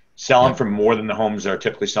them, sell them for more than the homes that are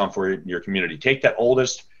typically selling for your community. Take that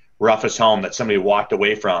oldest, roughest home that somebody walked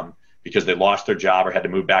away from because they lost their job or had to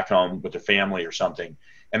move back home with their family or something,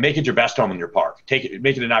 and make it your best home in your park. Make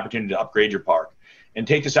it an opportunity to upgrade your park, and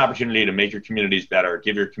take this opportunity to make your communities better,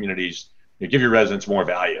 give your communities, give your residents more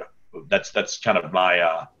value. That's kind of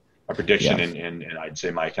my prediction and I'd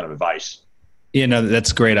say my kind of advice.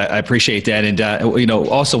 That's great. I appreciate that. And,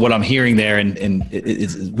 also what I'm hearing there, and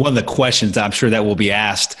it's one of the questions I'm sure that will be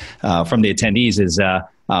asked from the attendees is,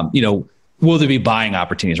 will there be buying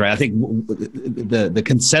opportunities, right? I think the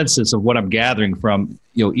consensus of what I'm gathering from,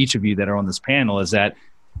 each of you that are on this panel is that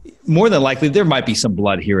more than likely there might be some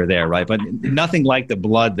blood here or there, right? But nothing like the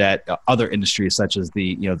blood that other industries such as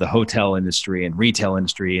the hotel industry and retail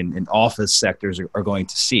industry and office sectors are going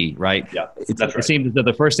to see, right? Yeah, that's right. It seems that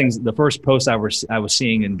the first post I was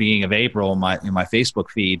seeing in beginning of April in my Facebook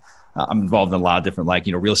feed, I'm involved in a lot of different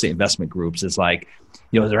real estate investment groups. It's like,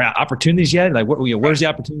 is there opportunities yet? Like, where's the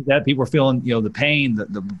opportunity that people are feeling, the pain,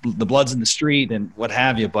 the blood's in the street and what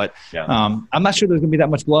have you. But I'm not sure there's going to be that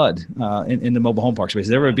much blood in the mobile home park space.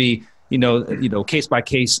 There would be, case by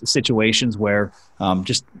case situations where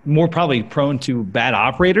just more probably prone to bad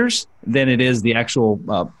operators than it is the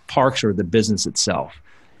actual parks or the business itself.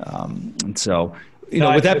 And so,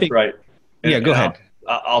 with that being right. Go ahead.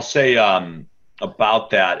 I'll say, about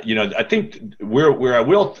that, I think where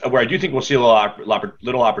I do think we'll see a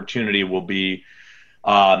little opportunity will be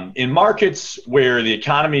in markets where the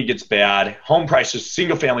economy gets bad,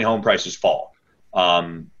 single family home prices fall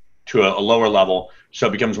to a lower level, so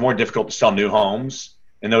it becomes more difficult to sell new homes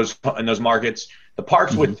in those markets. The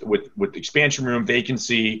parks with expansion room,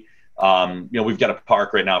 vacancy, we've got a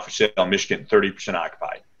park right now for sale in Michigan, 30%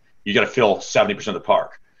 occupied. You got to fill 70% of the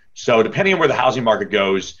park. So depending on where the housing market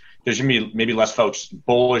goes, there's going to be maybe less folks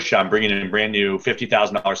bullish on bringing in brand new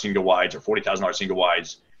 $50,000 single wides or $40,000 single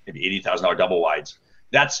wides, maybe $80,000 double wides.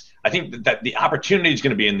 I think that the opportunity is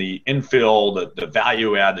going to be in the infill, the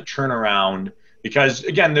value add, the turnaround, because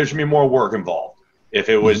again, there's going to be more work involved. If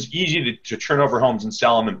it was easy to turn over homes and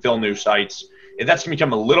sell them and fill new sites, that's going to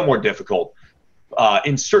become a little more difficult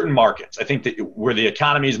in certain markets. I think that where the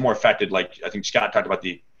economy is more affected, like I think Scott talked about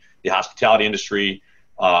the hospitality industry,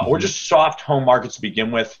 or just soft home markets to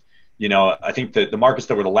begin with. I think that the markets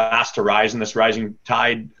that were the last to rise in this rising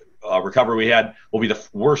tide recovery we had will be the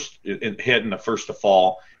worst hit and the first to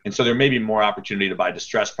fall. And so there may be more opportunity to buy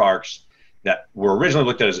distressed parks that were originally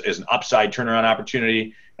looked at as an upside turnaround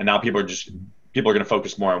opportunity. And now people are going to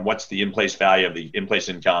focus more on what's the in-place value of the in-place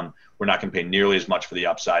income. We're not going to pay nearly as much for the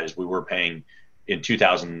upside as we were paying in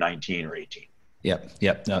 2019 or 18.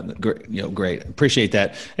 Yep. No, great. Appreciate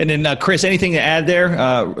that. And then, Chris, anything to add there,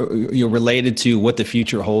 related to what the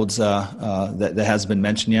future holds that hasn't been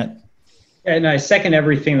mentioned yet? And I second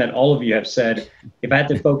everything that all of you have said. If I had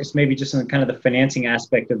to focus maybe just on kind of the financing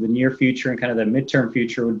aspect of the near future and kind of the midterm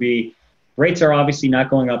future, would be rates are obviously not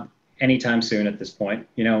going up anytime soon at this point.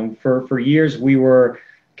 For years we were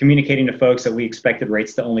communicating to folks that we expected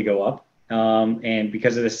rates to only go up. And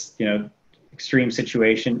because of this, extreme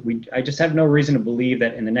situation, I just have no reason to believe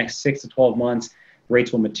that in the next 6 to 12 months,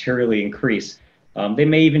 rates will materially increase. They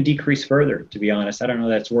may even decrease further, to be honest. I don't know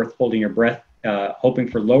that it's worth holding your breath, hoping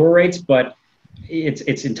for lower rates, but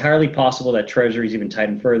it's entirely possible that treasuries even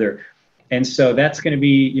tighten further. And so that's going to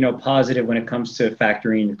be, positive when it comes to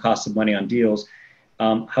factoring the cost of money on deals.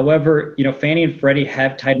 However, Fannie and Freddie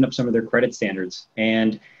have tightened up some of their credit standards.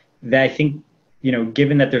 And that, I think,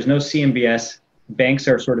 given that there's no CMBS, banks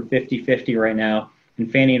are sort of 50-50 right now,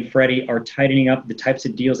 and Fannie and Freddie are tightening up the types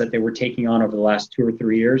of deals that they were taking on over the last 2 or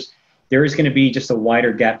 3 years. There is going to be just a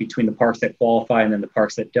wider gap between the parks that qualify and then the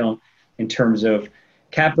parks that don't, in terms of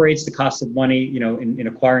cap rates, the cost of money, in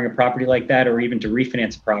acquiring a property like that, or even to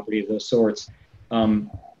refinance a property of those sorts.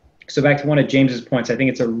 So back to one of James's points, I think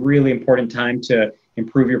it's a really important time to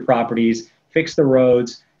improve your properties, fix the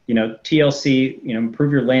roads, TLC,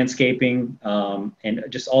 improve your landscaping, and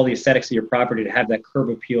just all the aesthetics of your property to have that curb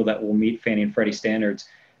appeal that will meet Fannie and Freddie standards.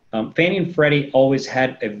 Fannie and Freddie always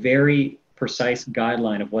had a very precise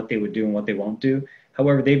guideline of what they would do and what they won't do.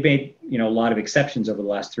 However, they've made, a lot of exceptions over the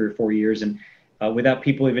last 3 or 4 years, and without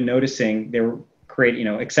people even noticing, they were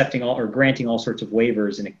accepting all or granting all sorts of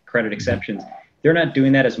waivers and credit exceptions. They're not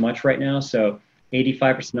doing that as much right now. So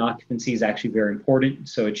 85% occupancy is actually very important.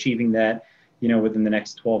 So achieving that, within the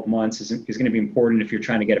next 12 months is going to be important if you're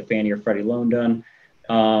trying to get a Fannie or Freddie loan done.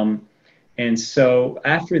 And so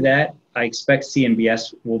after that, I expect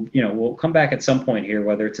CMBS will come back at some point here,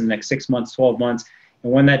 whether it's in the next 6 months, 12 months.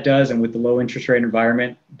 And when that does, and with the low interest rate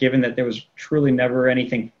environment, given that there was truly never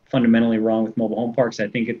anything fundamentally wrong with mobile home parks, I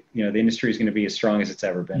think the industry is going to be as strong as it's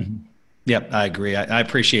ever been. Mm-hmm. Yep, I agree. I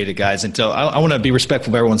appreciate it, guys. And so I want to be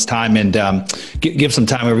respectful of everyone's time and give some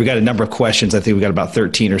time. We've got a number of questions. I think we've got about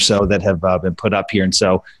 13 or so that have been put up here. And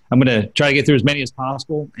so I'm going to try to get through as many as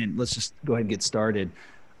possible. And let's just go ahead and get started.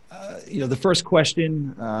 The first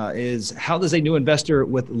question is, how does a new investor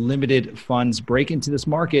with limited funds break into this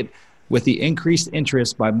market with the increased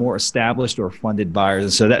interest by more established or funded buyers?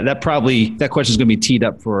 And so that question is going to be teed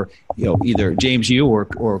up for either James, you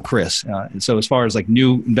or Chris. And so as far as like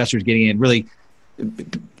new investors getting in, really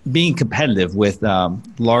being competitive with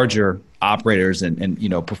larger operators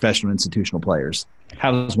and professional institutional players,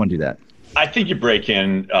 how does one do that? I think you break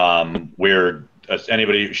in where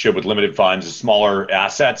anybody should with limited funds, smaller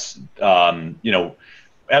assets.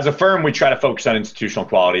 As a firm, we try to focus on institutional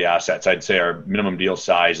quality assets. I'd say our minimum deal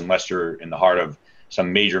size, unless you're in the heart of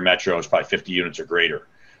some major metro, is probably 50 units or greater.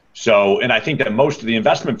 So, and I think that most of the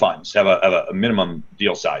investment funds have a minimum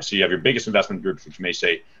deal size. So you have your biggest investment groups, which may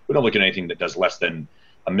say, we don't look at anything that does less than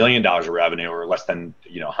 $1 million of revenue or less than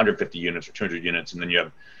 150 units or 200 units. And then you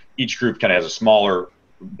have each group kind of has a smaller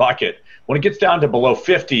bucket. When it gets down to below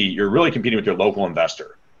 50, you're really competing with your local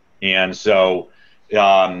investor. And so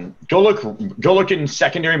go look in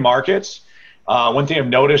secondary markets. One thing I've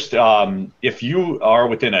noticed, if you are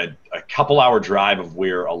within a couple-hour drive of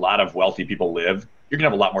where a lot of wealthy people live, you're gonna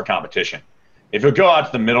have a lot more competition. If you go out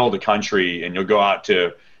to the middle of the country and you'll go out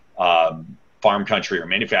to farm country or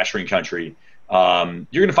manufacturing country, you're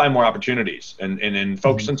gonna find more opportunities and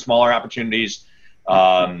focus on smaller opportunities.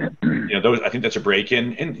 Those, I think that's a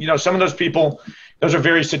break-in. And some of those people, those are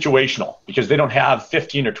very situational because they don't have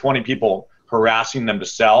 15 or 20 people harassing them to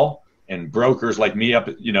sell, and brokers like me up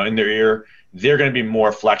in their ear. They're going to be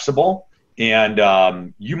more flexible,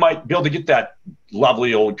 and you might be able to get that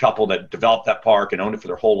lovely old couple that developed that park and owned it for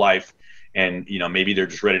their whole life, and maybe they're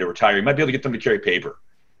just ready to retire. You might be able to get them to carry paper.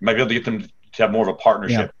 You might be able to get them to have more of a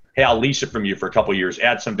partnership. Yeah. Hey, I'll lease it from you for a couple of years,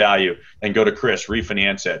 add some value, and go to Chris,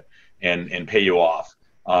 refinance it, and pay you off.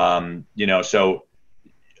 Again,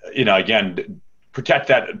 protect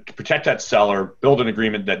that seller, build an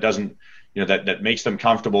agreement that doesn't, that makes them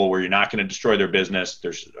comfortable, where you're not going to destroy their business.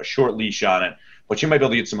 There's a short leash on it, but you might be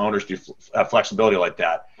able to get some owners to have flexibility like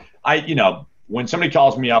that. When somebody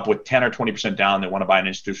calls me up with 10 or 20% down, they want to buy an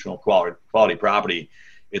institutional quality property.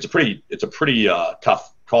 It's a pretty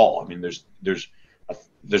tough call. I mean, there's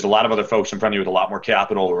a lot of other folks in front of you with a lot more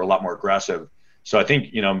capital or a lot more aggressive. So I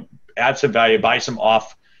think, add some value, buy some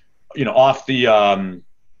off the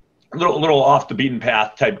little off the beaten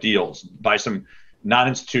path type deals, buy some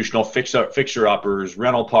non-institutional fixer uppers,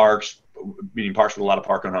 rental parks, meaning parks with a lot of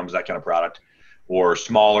park-owned homes, that kind of product. or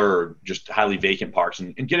smaller or just highly vacant parks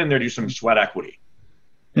and get in there, do some sweat equity.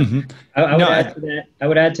 Mm-hmm. I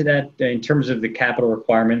would add to that in terms of the capital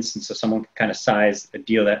requirements, and so someone can kind of size a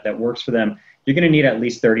deal that works for them. You're going to need at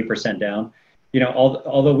least 30% down.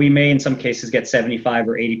 Although we may in some cases get 75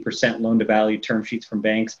 or 80% loan to value term sheets from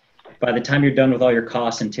banks, by the time you're done with all your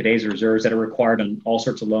costs and today's reserves that are required on all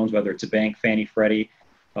sorts of loans, whether it's a bank, Fannie, Freddie,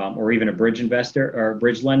 or even a bridge investor or a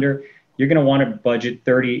bridge lender, you're going to want to budget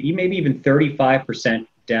 30, maybe even 35%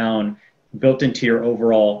 down built into your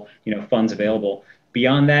overall, funds available.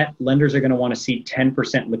 Beyond that, lenders are going to want to see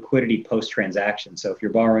 10% liquidity post-transaction. So if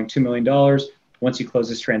you're borrowing $2 million, once you close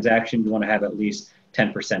this transaction, you want to have at least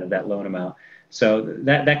 10% of that loan amount. So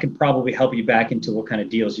that could probably help you back into what kind of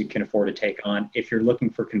deals you can afford to take on if you're looking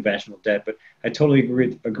for conventional debt. But I totally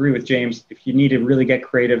agree with James. If you need to really get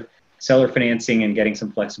creative, seller financing and getting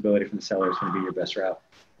some flexibility from the seller is going to be your best route.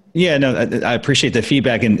 Yeah, no, I appreciate the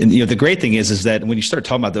feedback. And the great thing is that when you start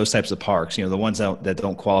talking about those types of parks, the ones that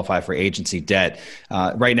don't qualify for agency debt,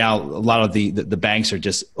 right now, a lot of the banks are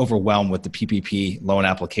just overwhelmed with the PPP loan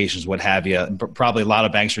applications, what have you. And probably a lot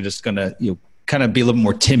of banks are just going to, kind of be a little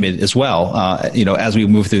more timid as well, as we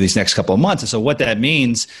move through these next couple of months. And so what that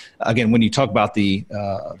means, again, when you talk about the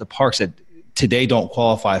parks that today don't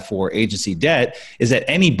qualify for agency debt, is that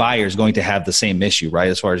any buyer is going to have the same issue, right?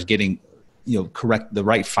 As far as getting correct the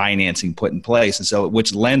right financing put in place. And so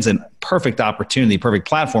which lends a perfect opportunity, perfect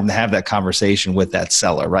platform to have that conversation with that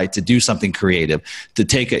seller, right? To do something creative, to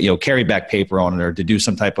take a, carry back paper on it, or to do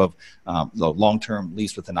some type of long-term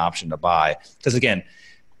lease with an option to buy. Because again,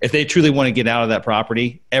 if they truly want to get out of that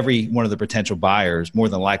property, every one of the potential buyers more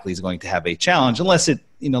than likely is going to have a challenge, unless it's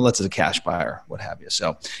a cash buyer, what have you.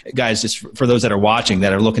 So guys, just for those that are watching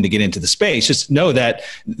that are looking to get into the space, just know that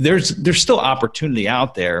there's still opportunity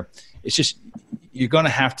out there. It's just, you're going to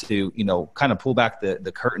have to, kind of pull back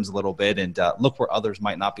the curtains a little bit and look where others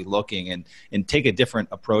might not be looking, and take a different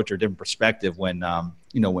approach or different perspective when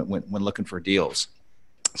looking for deals.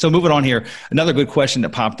 So moving on here, another good question that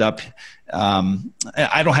popped up.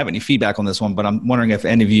 I don't have any feedback on this one, but I'm wondering if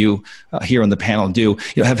any of you here on the panel do.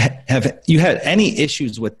 Have you had any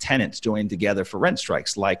issues with tenants joining together for rent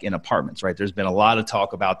strikes, like in apartments? Right, there's been a lot of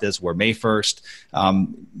talk about this. Where May 1st,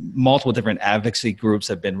 multiple different advocacy groups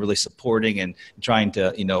have been really supporting and trying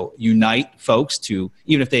to unite folks to,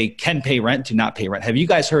 even if they can pay rent, to not pay rent. Have you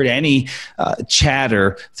guys heard any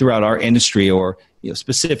chatter throughout our industry, or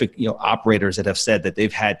specific operators that have said that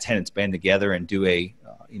they've had tenants band together and do a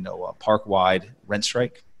park-wide rent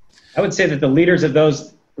strike? I would say that the leaders of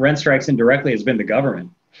those rent strikes indirectly has been the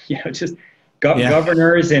government.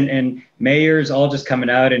 Governors and mayors all just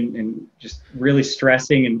coming out and just really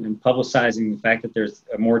stressing and publicizing the fact that there's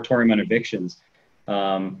a moratorium on evictions.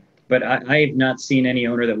 But I have not seen any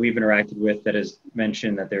owner that we've interacted with that has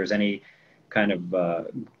mentioned that there's any kind of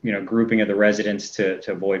grouping of the residents to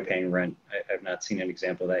avoid paying rent. I've not seen an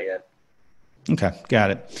example of that yet. Okay,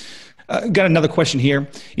 got it. Got another question here.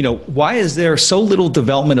 Why is there so little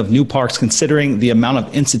development of new parks considering the amount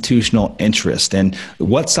of institutional interest? And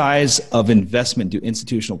what size of investment do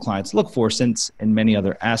institutional clients look for, since in many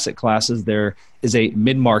other asset classes there is a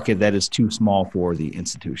mid-market that is too small for the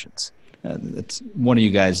institutions? That's one of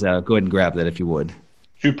you guys. Go ahead and grab that if you would.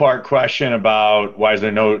 Two-part question about why is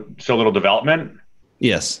there so little development?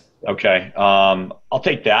 Yes. Okay. I'll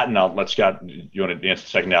take that, and I'll let Scott, you want to answer the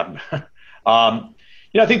second half?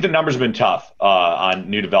 I think the numbers have been tough on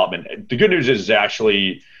new development. The good news is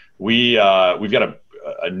actually we've got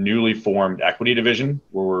a newly formed equity division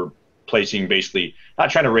where we're placing, basically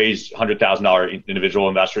not trying to raise $100,000 individual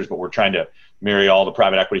investors, but we're trying to marry all the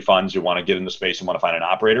private equity funds who want to get in the space and want to find an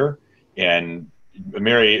operator, and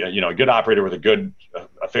marry a good operator with a good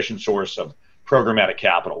efficient source of programmatic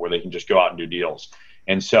capital where they can just go out and do deals.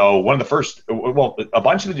 And so a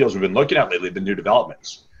bunch of the deals we've been looking at lately have been new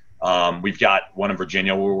developments. We've got one in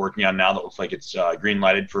Virginia we're working on now that looks like it's green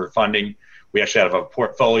lighted for funding. We actually have a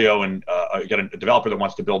portfolio and got a developer that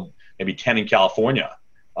wants to build maybe 10 in California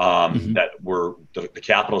that the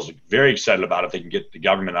capital is very excited about if they can get the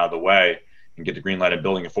government out of the way and get the green light of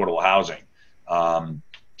building affordable housing.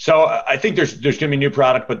 So I think there's going to be new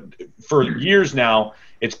product, but for years now,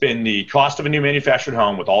 it's been the cost of a new manufactured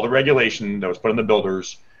home with all the regulation that was put on the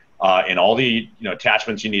builders and all the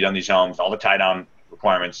attachments you need on these homes, all the tie down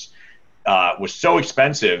requirements was so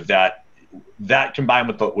expensive that combined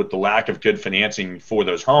with the lack of good financing for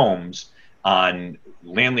those homes on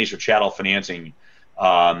land lease or chattel financing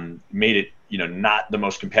made it not the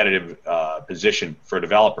most competitive position for a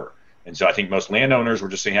developer. And so I think most landowners were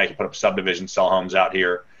just saying, hey, I can put up subdivisions, sell homes out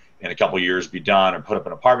here in a couple of years, be done, or put up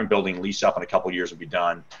an apartment building, lease up in a couple of years, and be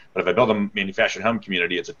done. But if I build a manufactured home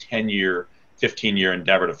community, it's a 10-year 15-year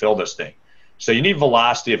endeavor to fill this thing. So you need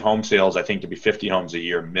velocity of home sales, I think, to be 50 homes a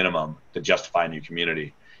year minimum to justify a new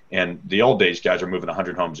community. And the old days, guys are moving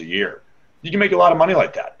 100 homes a year. You can make a lot of money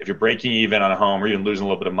like that if you're breaking even on a home or even losing a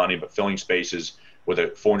little bit of money, but filling spaces with a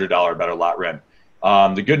 $400 better lot rent.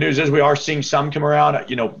 The good news is we are seeing some come around.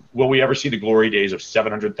 You know, will we ever see the glory days of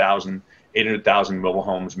 700,000, 800,000 mobile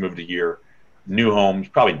homes moved a year? New homes?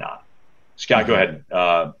 Probably not. Scott, go ahead.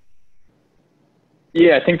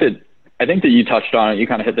 Yeah, I think that you touched on it. You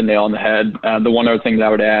kind of hit the nail on the head. The one other thing that I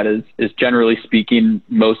would add is generally speaking,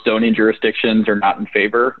 most zoning jurisdictions are not in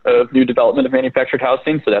favor of new development of manufactured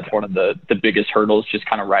housing. So that's one of the biggest hurdles, just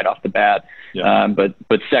kind of right off the bat. Yeah. But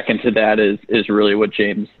second to that is really what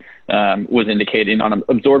James was indicating on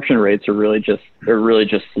absorption rates are really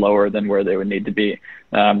just slower than where they would need to be.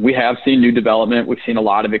 We have seen new development. We've seen a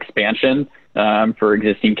lot of expansion for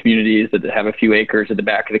existing communities that have a few acres at the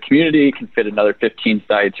back of the community, can fit another 15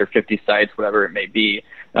 sites or 50 sites, whatever it may be,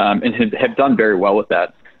 and have done very well with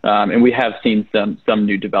that. And we have seen some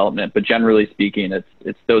new development, but generally speaking,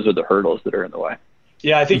 it's those are the hurdles that are in the way.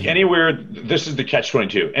 Yeah, I think anywhere, this is the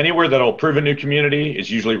catch-22. Anywhere that'll approve a new community is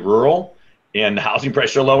usually rural and the housing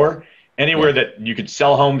prices are lower. Anywhere that you could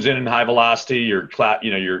sell homes in high velocity, your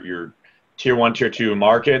tier 1, tier 2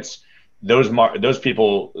 markets, those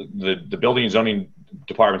people, the building and zoning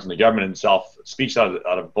departments and the government itself speaks out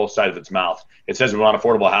of both sides of its mouth. It says we want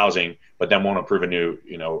affordable housing, but then won't approve a new,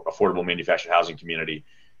 affordable manufactured housing community.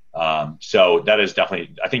 So that is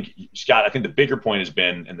definitely, I think, Scott, the bigger point has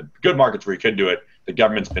been in the good markets where you could do it, the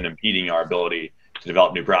government's been impeding our ability to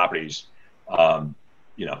develop new properties,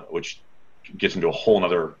 which gets into a whole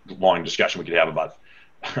nother long discussion we could have about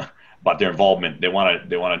their involvement. They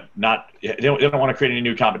don't want to create any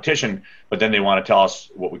new competition, but then they want to tell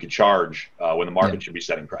us what we could charge when the market should be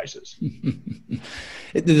setting prices.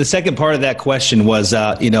 The second part of that question was,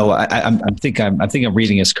 I think I'm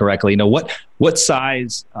reading this correctly. What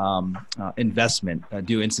size investment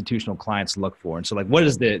do institutional clients look for? And so, what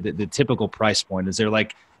is the typical price point? Is there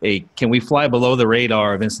can we fly below the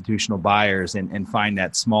radar of institutional buyers and find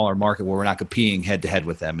that smaller market where we're not competing head to head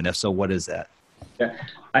with them? And if so, what is that? Yeah,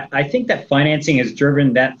 I think that financing has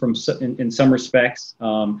driven that in some respects.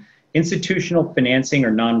 Institutional financing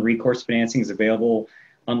or non-recourse financing is available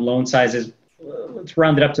on loan sizes. Let's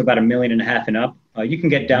round it up to about $1.5 million and up. You can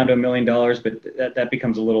get down to $1 million, but that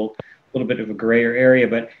becomes a little bit of a grayer area.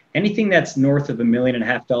 But anything that's north of $1.5 million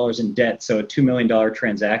in debt, so a $2 million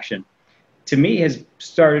transaction, to me has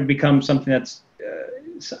started to become something that's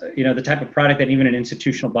the type of product that even an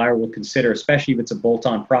institutional buyer will consider, especially if it's a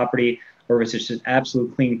bolt-on property or if it's just an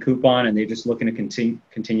absolute clean coupon and they're just looking to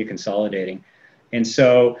continue consolidating. And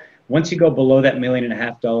so once you go below that $1.5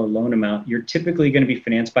 million loan amount, you're typically going to be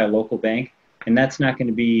financed by a local bank, and that's not going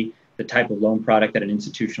to be the type of loan product that an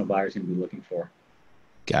institutional buyer is going to be looking for.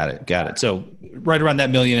 Got it. So right around that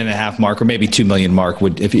 $1.5 million mark, or maybe $2 million mark,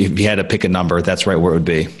 if you had to pick a number, that's right where it would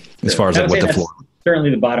be as far as what the floor.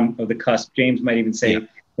 Certainly the bottom of the cusp. James might even say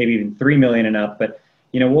maybe even $3 million and up, but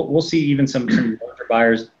we'll see even some larger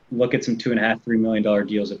buyers look at some $2.5, $3 million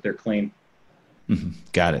deals if they're clean. Mm-hmm.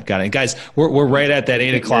 Got it. Guys, we're right at that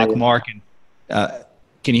 8 o'clock mark. And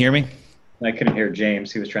can you hear me? I couldn't hear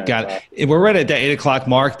James. He was trying to talk. We're right at that 8 o'clock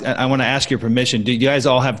mark. I want to ask your permission. Do you guys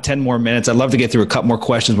all have 10 more minutes? I'd love to get through a couple more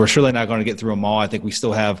questions. We're surely not going to get through them all. I think we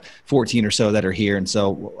still have 14 or so that are here. And so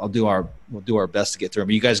we'll do our best to get through them.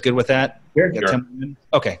 Are you guys good with that? Sure. 10 minutes?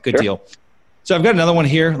 Okay, good deal. So I've got another one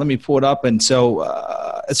here. Let me pull it up. And so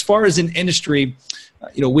as far as an industry,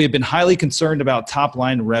 we have been highly concerned about top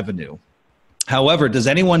line revenue. However, does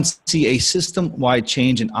anyone see a system-wide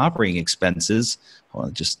change in operating expenses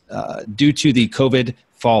due to the COVID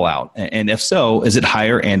fallout? And if so, is it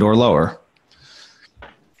higher and or lower?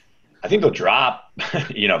 I think they'll drop.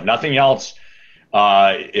 If nothing else,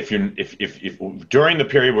 if during the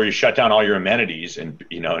period where you shut down all your amenities and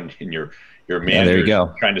your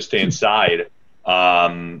manager trying to stay inside,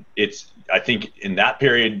 I think in that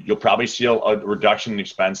period you'll probably see a reduction in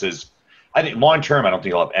expenses. I think long term, I don't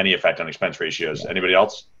think it'll have any effect on expense ratios. Anybody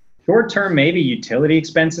else? Short term, maybe utility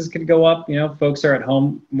expenses could go up. Folks are at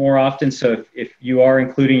home more often. So if you are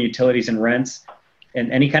including utilities and rents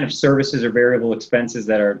and any kind of services or variable expenses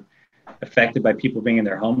that are affected by people being in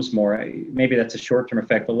their homes more, maybe that's a short term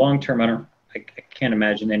effect. But long term, I can't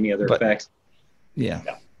imagine any other effects. Yeah.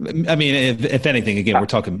 I mean, if anything, again, we're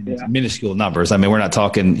talking minuscule numbers. I mean, we're not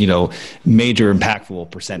talking, major impactful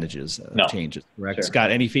percentages changes. Correct. Sure. Scott,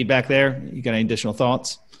 any feedback there? You got any additional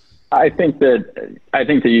thoughts? I think that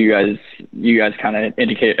you guys kind of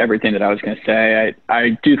indicate everything that I was going to say.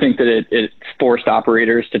 I do think that it's forced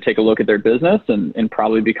operators to take a look at their business and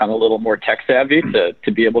probably become a little more tech savvy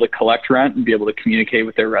to be able to collect rent and be able to communicate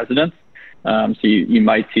with their residents. So you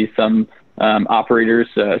might see some operators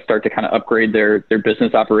start to kind of upgrade their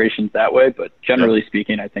business operations that way. But generally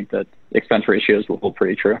speaking, I think that expense ratios will hold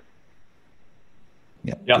pretty true.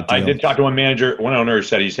 Yeah, I did talk to one manager. One owner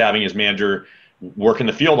said he's having his manager work in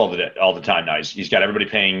the field all the time now. He's got everybody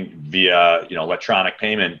paying via electronic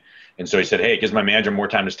payment, and so he said, hey, it gives my manager more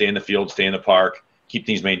time to stay in the field, stay in the park, keep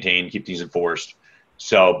things maintained, keep things enforced.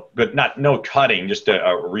 So, but no cutting, just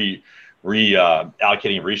allocating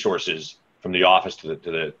resources from the office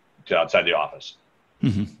to outside the office.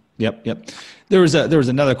 Mm-hmm. Yep. There was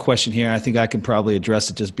another question here. I think I can probably address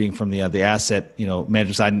it just being from the asset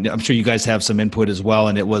manager side. I'm sure you guys have some input as well.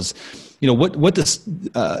 And it was, what this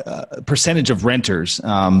percentage of renters,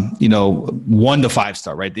 1 to 5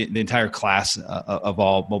 star, right? The entire class of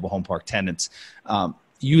all mobile home park tenants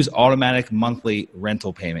use automatic monthly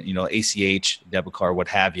rental payment. ACH, debit card, what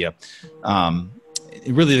have you.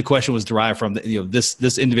 Really, the question was derived from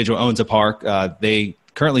this individual owns a park. They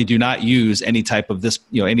currently do not use any type of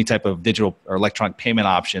digital or electronic payment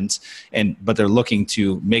options, but they're looking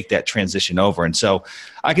to make that transition over. And so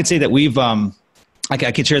I could say that we've, I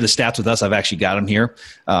can share the stats with us. I've actually got them here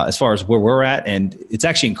as far as where we're at. And it's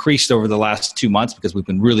actually increased over the last 2 months because we've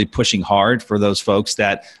been really pushing hard for those folks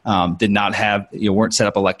that did not have, weren't set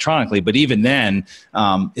up electronically. But even then,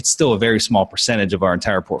 it's still a very small percentage of our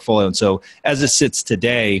entire portfolio. And so as it sits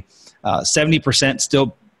today, 70%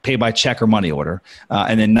 still pay by check or money order,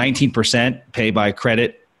 and then 19% pay by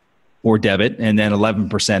credit or debit, and then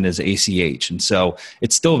 11% is ACH. And so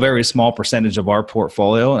it's still a very small percentage of our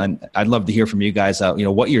portfolio. And I'd love to hear from you guys,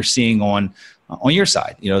 what you're seeing on your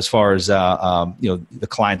side, as far as the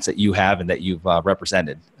clients that you have and that you've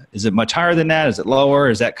represented. Is it much higher than that? Is it lower?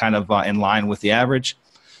 Is that kind of in line with the average?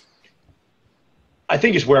 I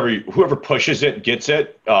think it's whoever pushes it gets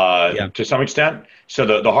it to some extent. So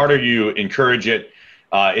the harder you encourage it,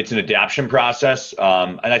 it's an adaptation process.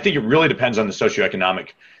 And I think it really depends on the socioeconomic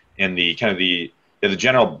and the kind of the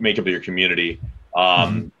general makeup of your community.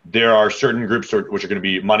 There are certain groups which are going to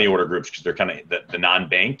be money order groups because they're kind of the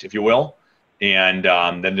non-banked, if you will. And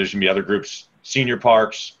then there's going to be other groups, senior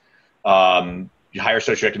parks, higher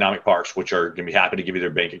socioeconomic parks, which are going to be happy to give you their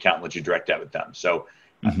bank account and let you direct debit them. So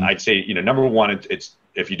I'd say, number one, it's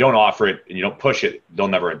if you don't offer it and you don't push it, they'll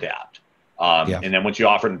never adapt. And then once you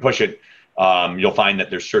offer it and push it, you'll find that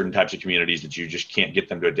there's certain types of communities that you just can't get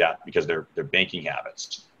them to adapt because they're banking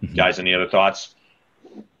habits. Guys, any other thoughts?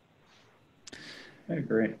 I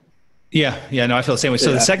agree. Yeah, no, I feel the same way.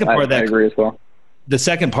 So the second part of that, I agree as well. The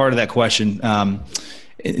second part of that question,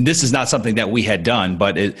 this is not something that we had done,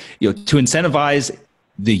 but to incentivize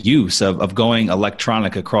the use of going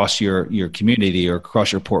electronic across your community or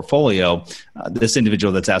across your portfolio, this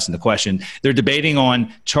individual that's asking the question, they're debating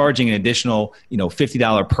on charging an additional,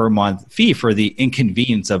 $50 per month fee for the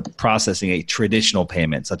inconvenience of processing a traditional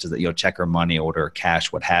payment, such as check or money order,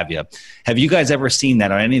 cash, what have you. Have you guys ever seen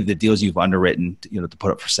that on any of the deals you've underwritten, to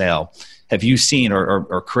put up for sale? Have you seen,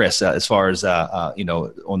 or Chris, as far as on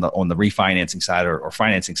the refinancing side or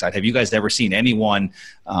financing side, have you guys ever seen anyone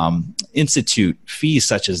institute fees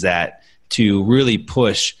such as that to really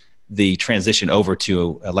push the transition over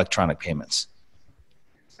to electronic payments?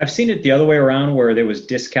 I've seen it the other way around, where there was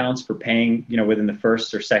discounts for paying, within the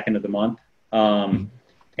first or second of the month. And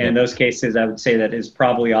in those cases, I would say that is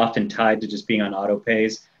probably often tied to just being on auto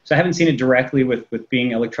pays. So I haven't seen it directly with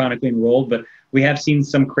being electronically enrolled, but we have seen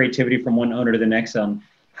some creativity from one owner to the next on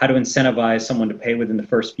how to incentivize someone to pay within the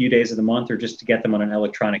first few days of the month, or just to get them on an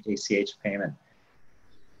electronic ACH payment.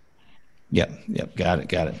 Yep. Got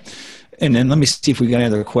it. And then let me see if we got any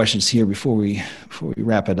other questions here before we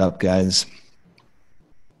wrap it up, guys.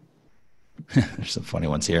 There's some funny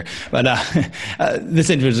ones here, but this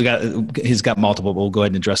individual he's got multiple. We'll go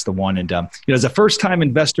ahead and address the one. And as a first-time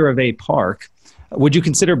investor of a park, would you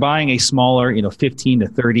consider buying a smaller, 15 to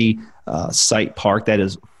 30 site park that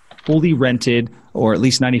is fully rented, or at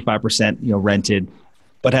least 95% rented,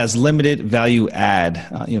 but has limited value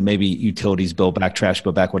add, maybe utilities bill back, trash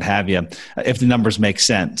bill back, what have you, if the numbers make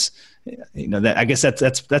sense? I guess that's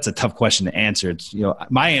a tough question to answer. It's,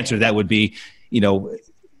 my answer to that would be,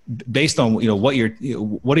 based on what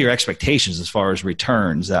are your expectations as far as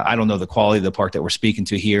returns. I don't know the quality of the park that we're speaking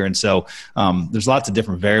to here, and so there's lots of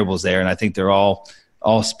different variables there, and I think they're all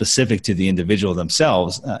specific to the individual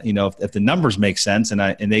themselves. If the numbers make sense and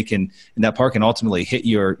that park can ultimately hit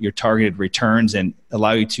your targeted returns and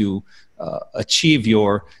allow you to achieve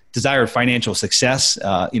your desired financial success,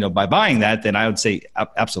 by buying that, then I would say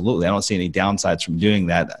absolutely. I don't see any downsides from doing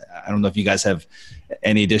that. I don't know if you guys have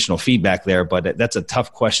any additional feedback there, but that's a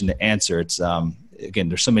tough question to answer. It's again,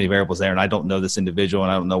 there's so many variables there, and I don't know this individual,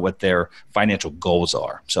 and I don't know what their financial goals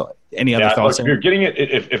are. So, any other thoughts? If you're getting it,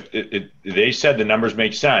 if they said the numbers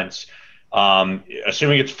make sense,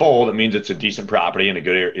 assuming it's full, that means it's a decent property in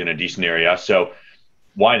a decent area. So,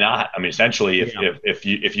 why not? I mean, essentially, if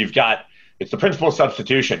you've got, it's the principle of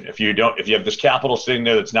substitution. If you have this capital sitting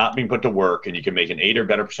there that's not being put to work, and you can make an 8% or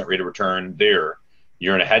better rate of return there,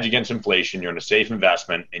 you're in a hedge against inflation. You're in a safe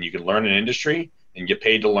investment, and you can learn an industry and get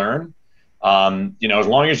paid to learn. As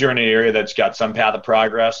long as you're in an area that's got some path of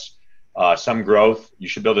progress, some growth, you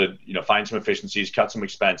should be able to, find some efficiencies, cut some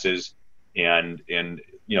expenses, and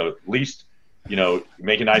at least,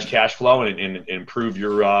 make a nice cash flow and improve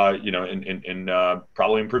your,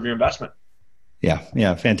 probably improve your investment.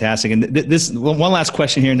 Yeah, fantastic. And this one last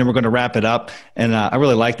question here, and then we're going to wrap it up. And I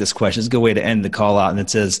really like this question. It's a good way to end the call out. And it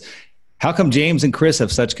says, how come James and Chris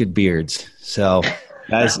have such good beards? So,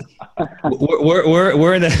 guys,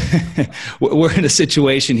 we're in a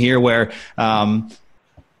situation here where normally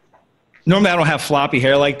I don't have floppy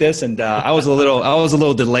hair like this, and I was a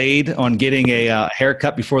little delayed on getting a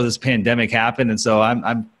haircut before this pandemic happened, and so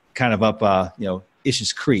I'm kind of up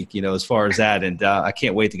Issues Creek, as far as that, and I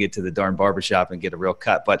can't wait to get to the darn barbershop and get a real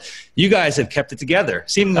cut. But you guys have kept it together,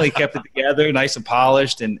 seemingly kept it together, nice and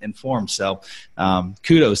polished and formed. So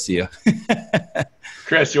kudos to you.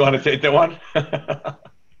 Chris, you want to take that one?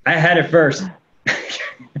 I had it first.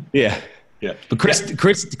 Yeah. But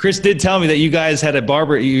Chris did tell me that you guys had a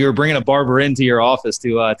barber. You were bringing a barber into your office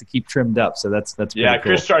to keep trimmed up. So that's pretty cool.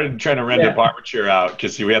 Chris started trying to rent a barber chair out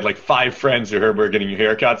because we had like 5 friends who heard we were getting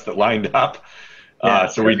haircuts that lined up.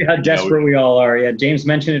 So how desperate we all are. Yeah, James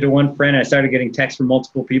mentioned it to one friend. I started getting texts from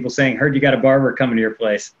multiple people saying, "Heard you got a barber coming to your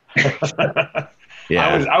place."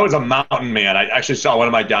 Yeah, I was a mountain man. I actually saw one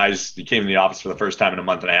of my guys. He came in the office for the first time in a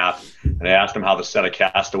month and a half, and I asked him how the set of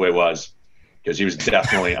Castaway was, because he was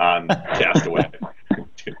definitely on Castaway,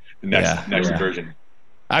 the next version.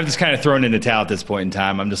 I've just kind of thrown in the towel at this point in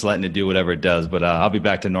time. I'm just letting it do whatever it does, but I'll be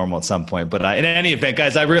back to normal at some point. But in any event,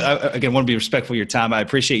 guys, I again want to be respectful of your time. I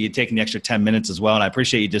appreciate you taking the extra 10 minutes as well, and I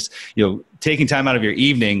appreciate you just taking time out of your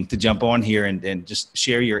evening to jump on here and just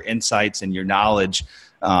share your insights and your knowledge.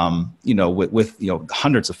 With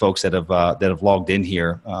hundreds of folks that have logged in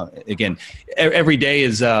here. Again, every day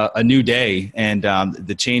is a new day, and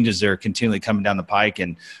the changes are continually coming down the pike.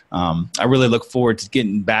 And I really look forward to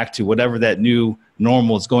getting back to whatever that new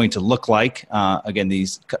normal is going to look like. Again,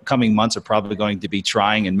 these coming months are probably going to be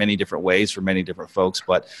trying in many different ways for many different folks.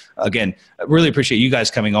 But again, I really appreciate you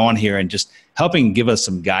guys coming on here and just helping give us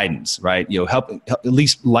some guidance, right? Help at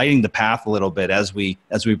least lighting the path a little bit as we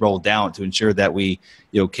roll down to ensure that we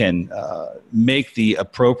can make the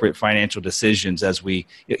appropriate financial decisions as we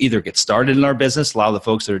either get started in our business. A lot of the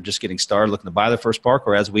folks that are just getting started looking to buy their first park,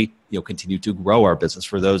 or as we continue to grow our business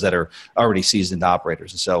for those that are already seasoned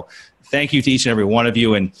operators. And so thank you to each and every one of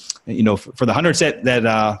you. And, for the hundreds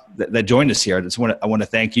that joined us here, I want to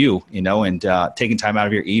thank you, and taking time out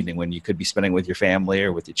of your evening when you could be spending with your family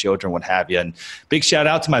or with your children, what have you. And big shout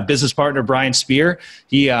out to my business partner, Brian Spear.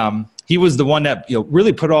 He was the one that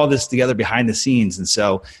really put all this together behind the scenes. And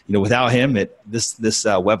so, without him, this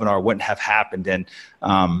webinar wouldn't have happened. And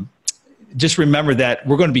just remember that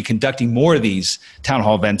we're going to be conducting more of these town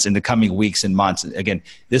hall events in the coming weeks and months. Again,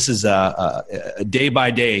 this is a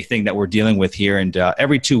day-by-day thing that we're dealing with here, and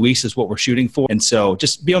every 2 weeks is what we're shooting for. And so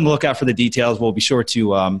just be on the lookout for the details. We'll be sure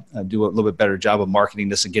to do a little bit better job of marketing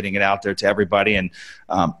this and getting it out there to everybody. And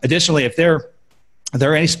additionally, if there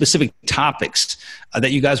are any specific topics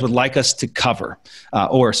that you guys would like us to cover,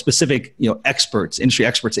 or specific, industry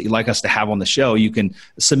experts that you'd like us to have on the show, you can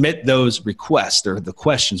submit those requests or the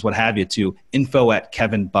questions, what have you, to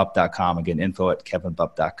info@kevinbupp.com. Again,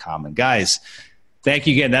 info@kevinbupp.com. And guys, thank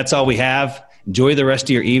you again. That's all we have. Enjoy the rest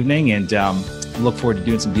of your evening, and look forward to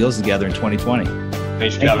doing some deals together in 2020.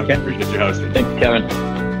 Thanks, Kevin. Appreciate your hosting. Thanks, Kevin.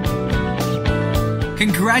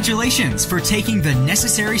 Congratulations for taking the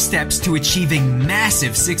necessary steps to achieving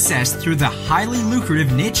massive success through the highly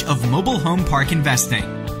lucrative niche of mobile home park investing.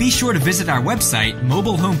 Be sure to visit our website,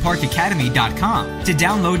 mobilehomeparkacademy.com, to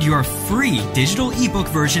download your free digital ebook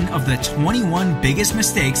version of the 21 biggest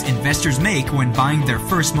mistakes investors make when buying their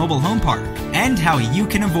first mobile home park and how you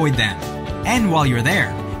can avoid them. And while you're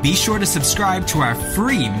there, be sure to subscribe to our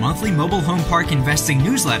free monthly mobile home park investing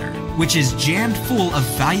newsletter, which is jammed full of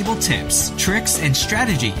valuable tips, tricks, and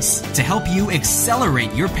strategies to help you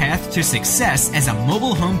accelerate your path to success as a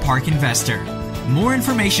mobile home park investor. More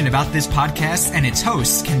information about this podcast and its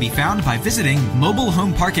hosts can be found by visiting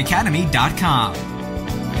mobilehomeparkacademy.com.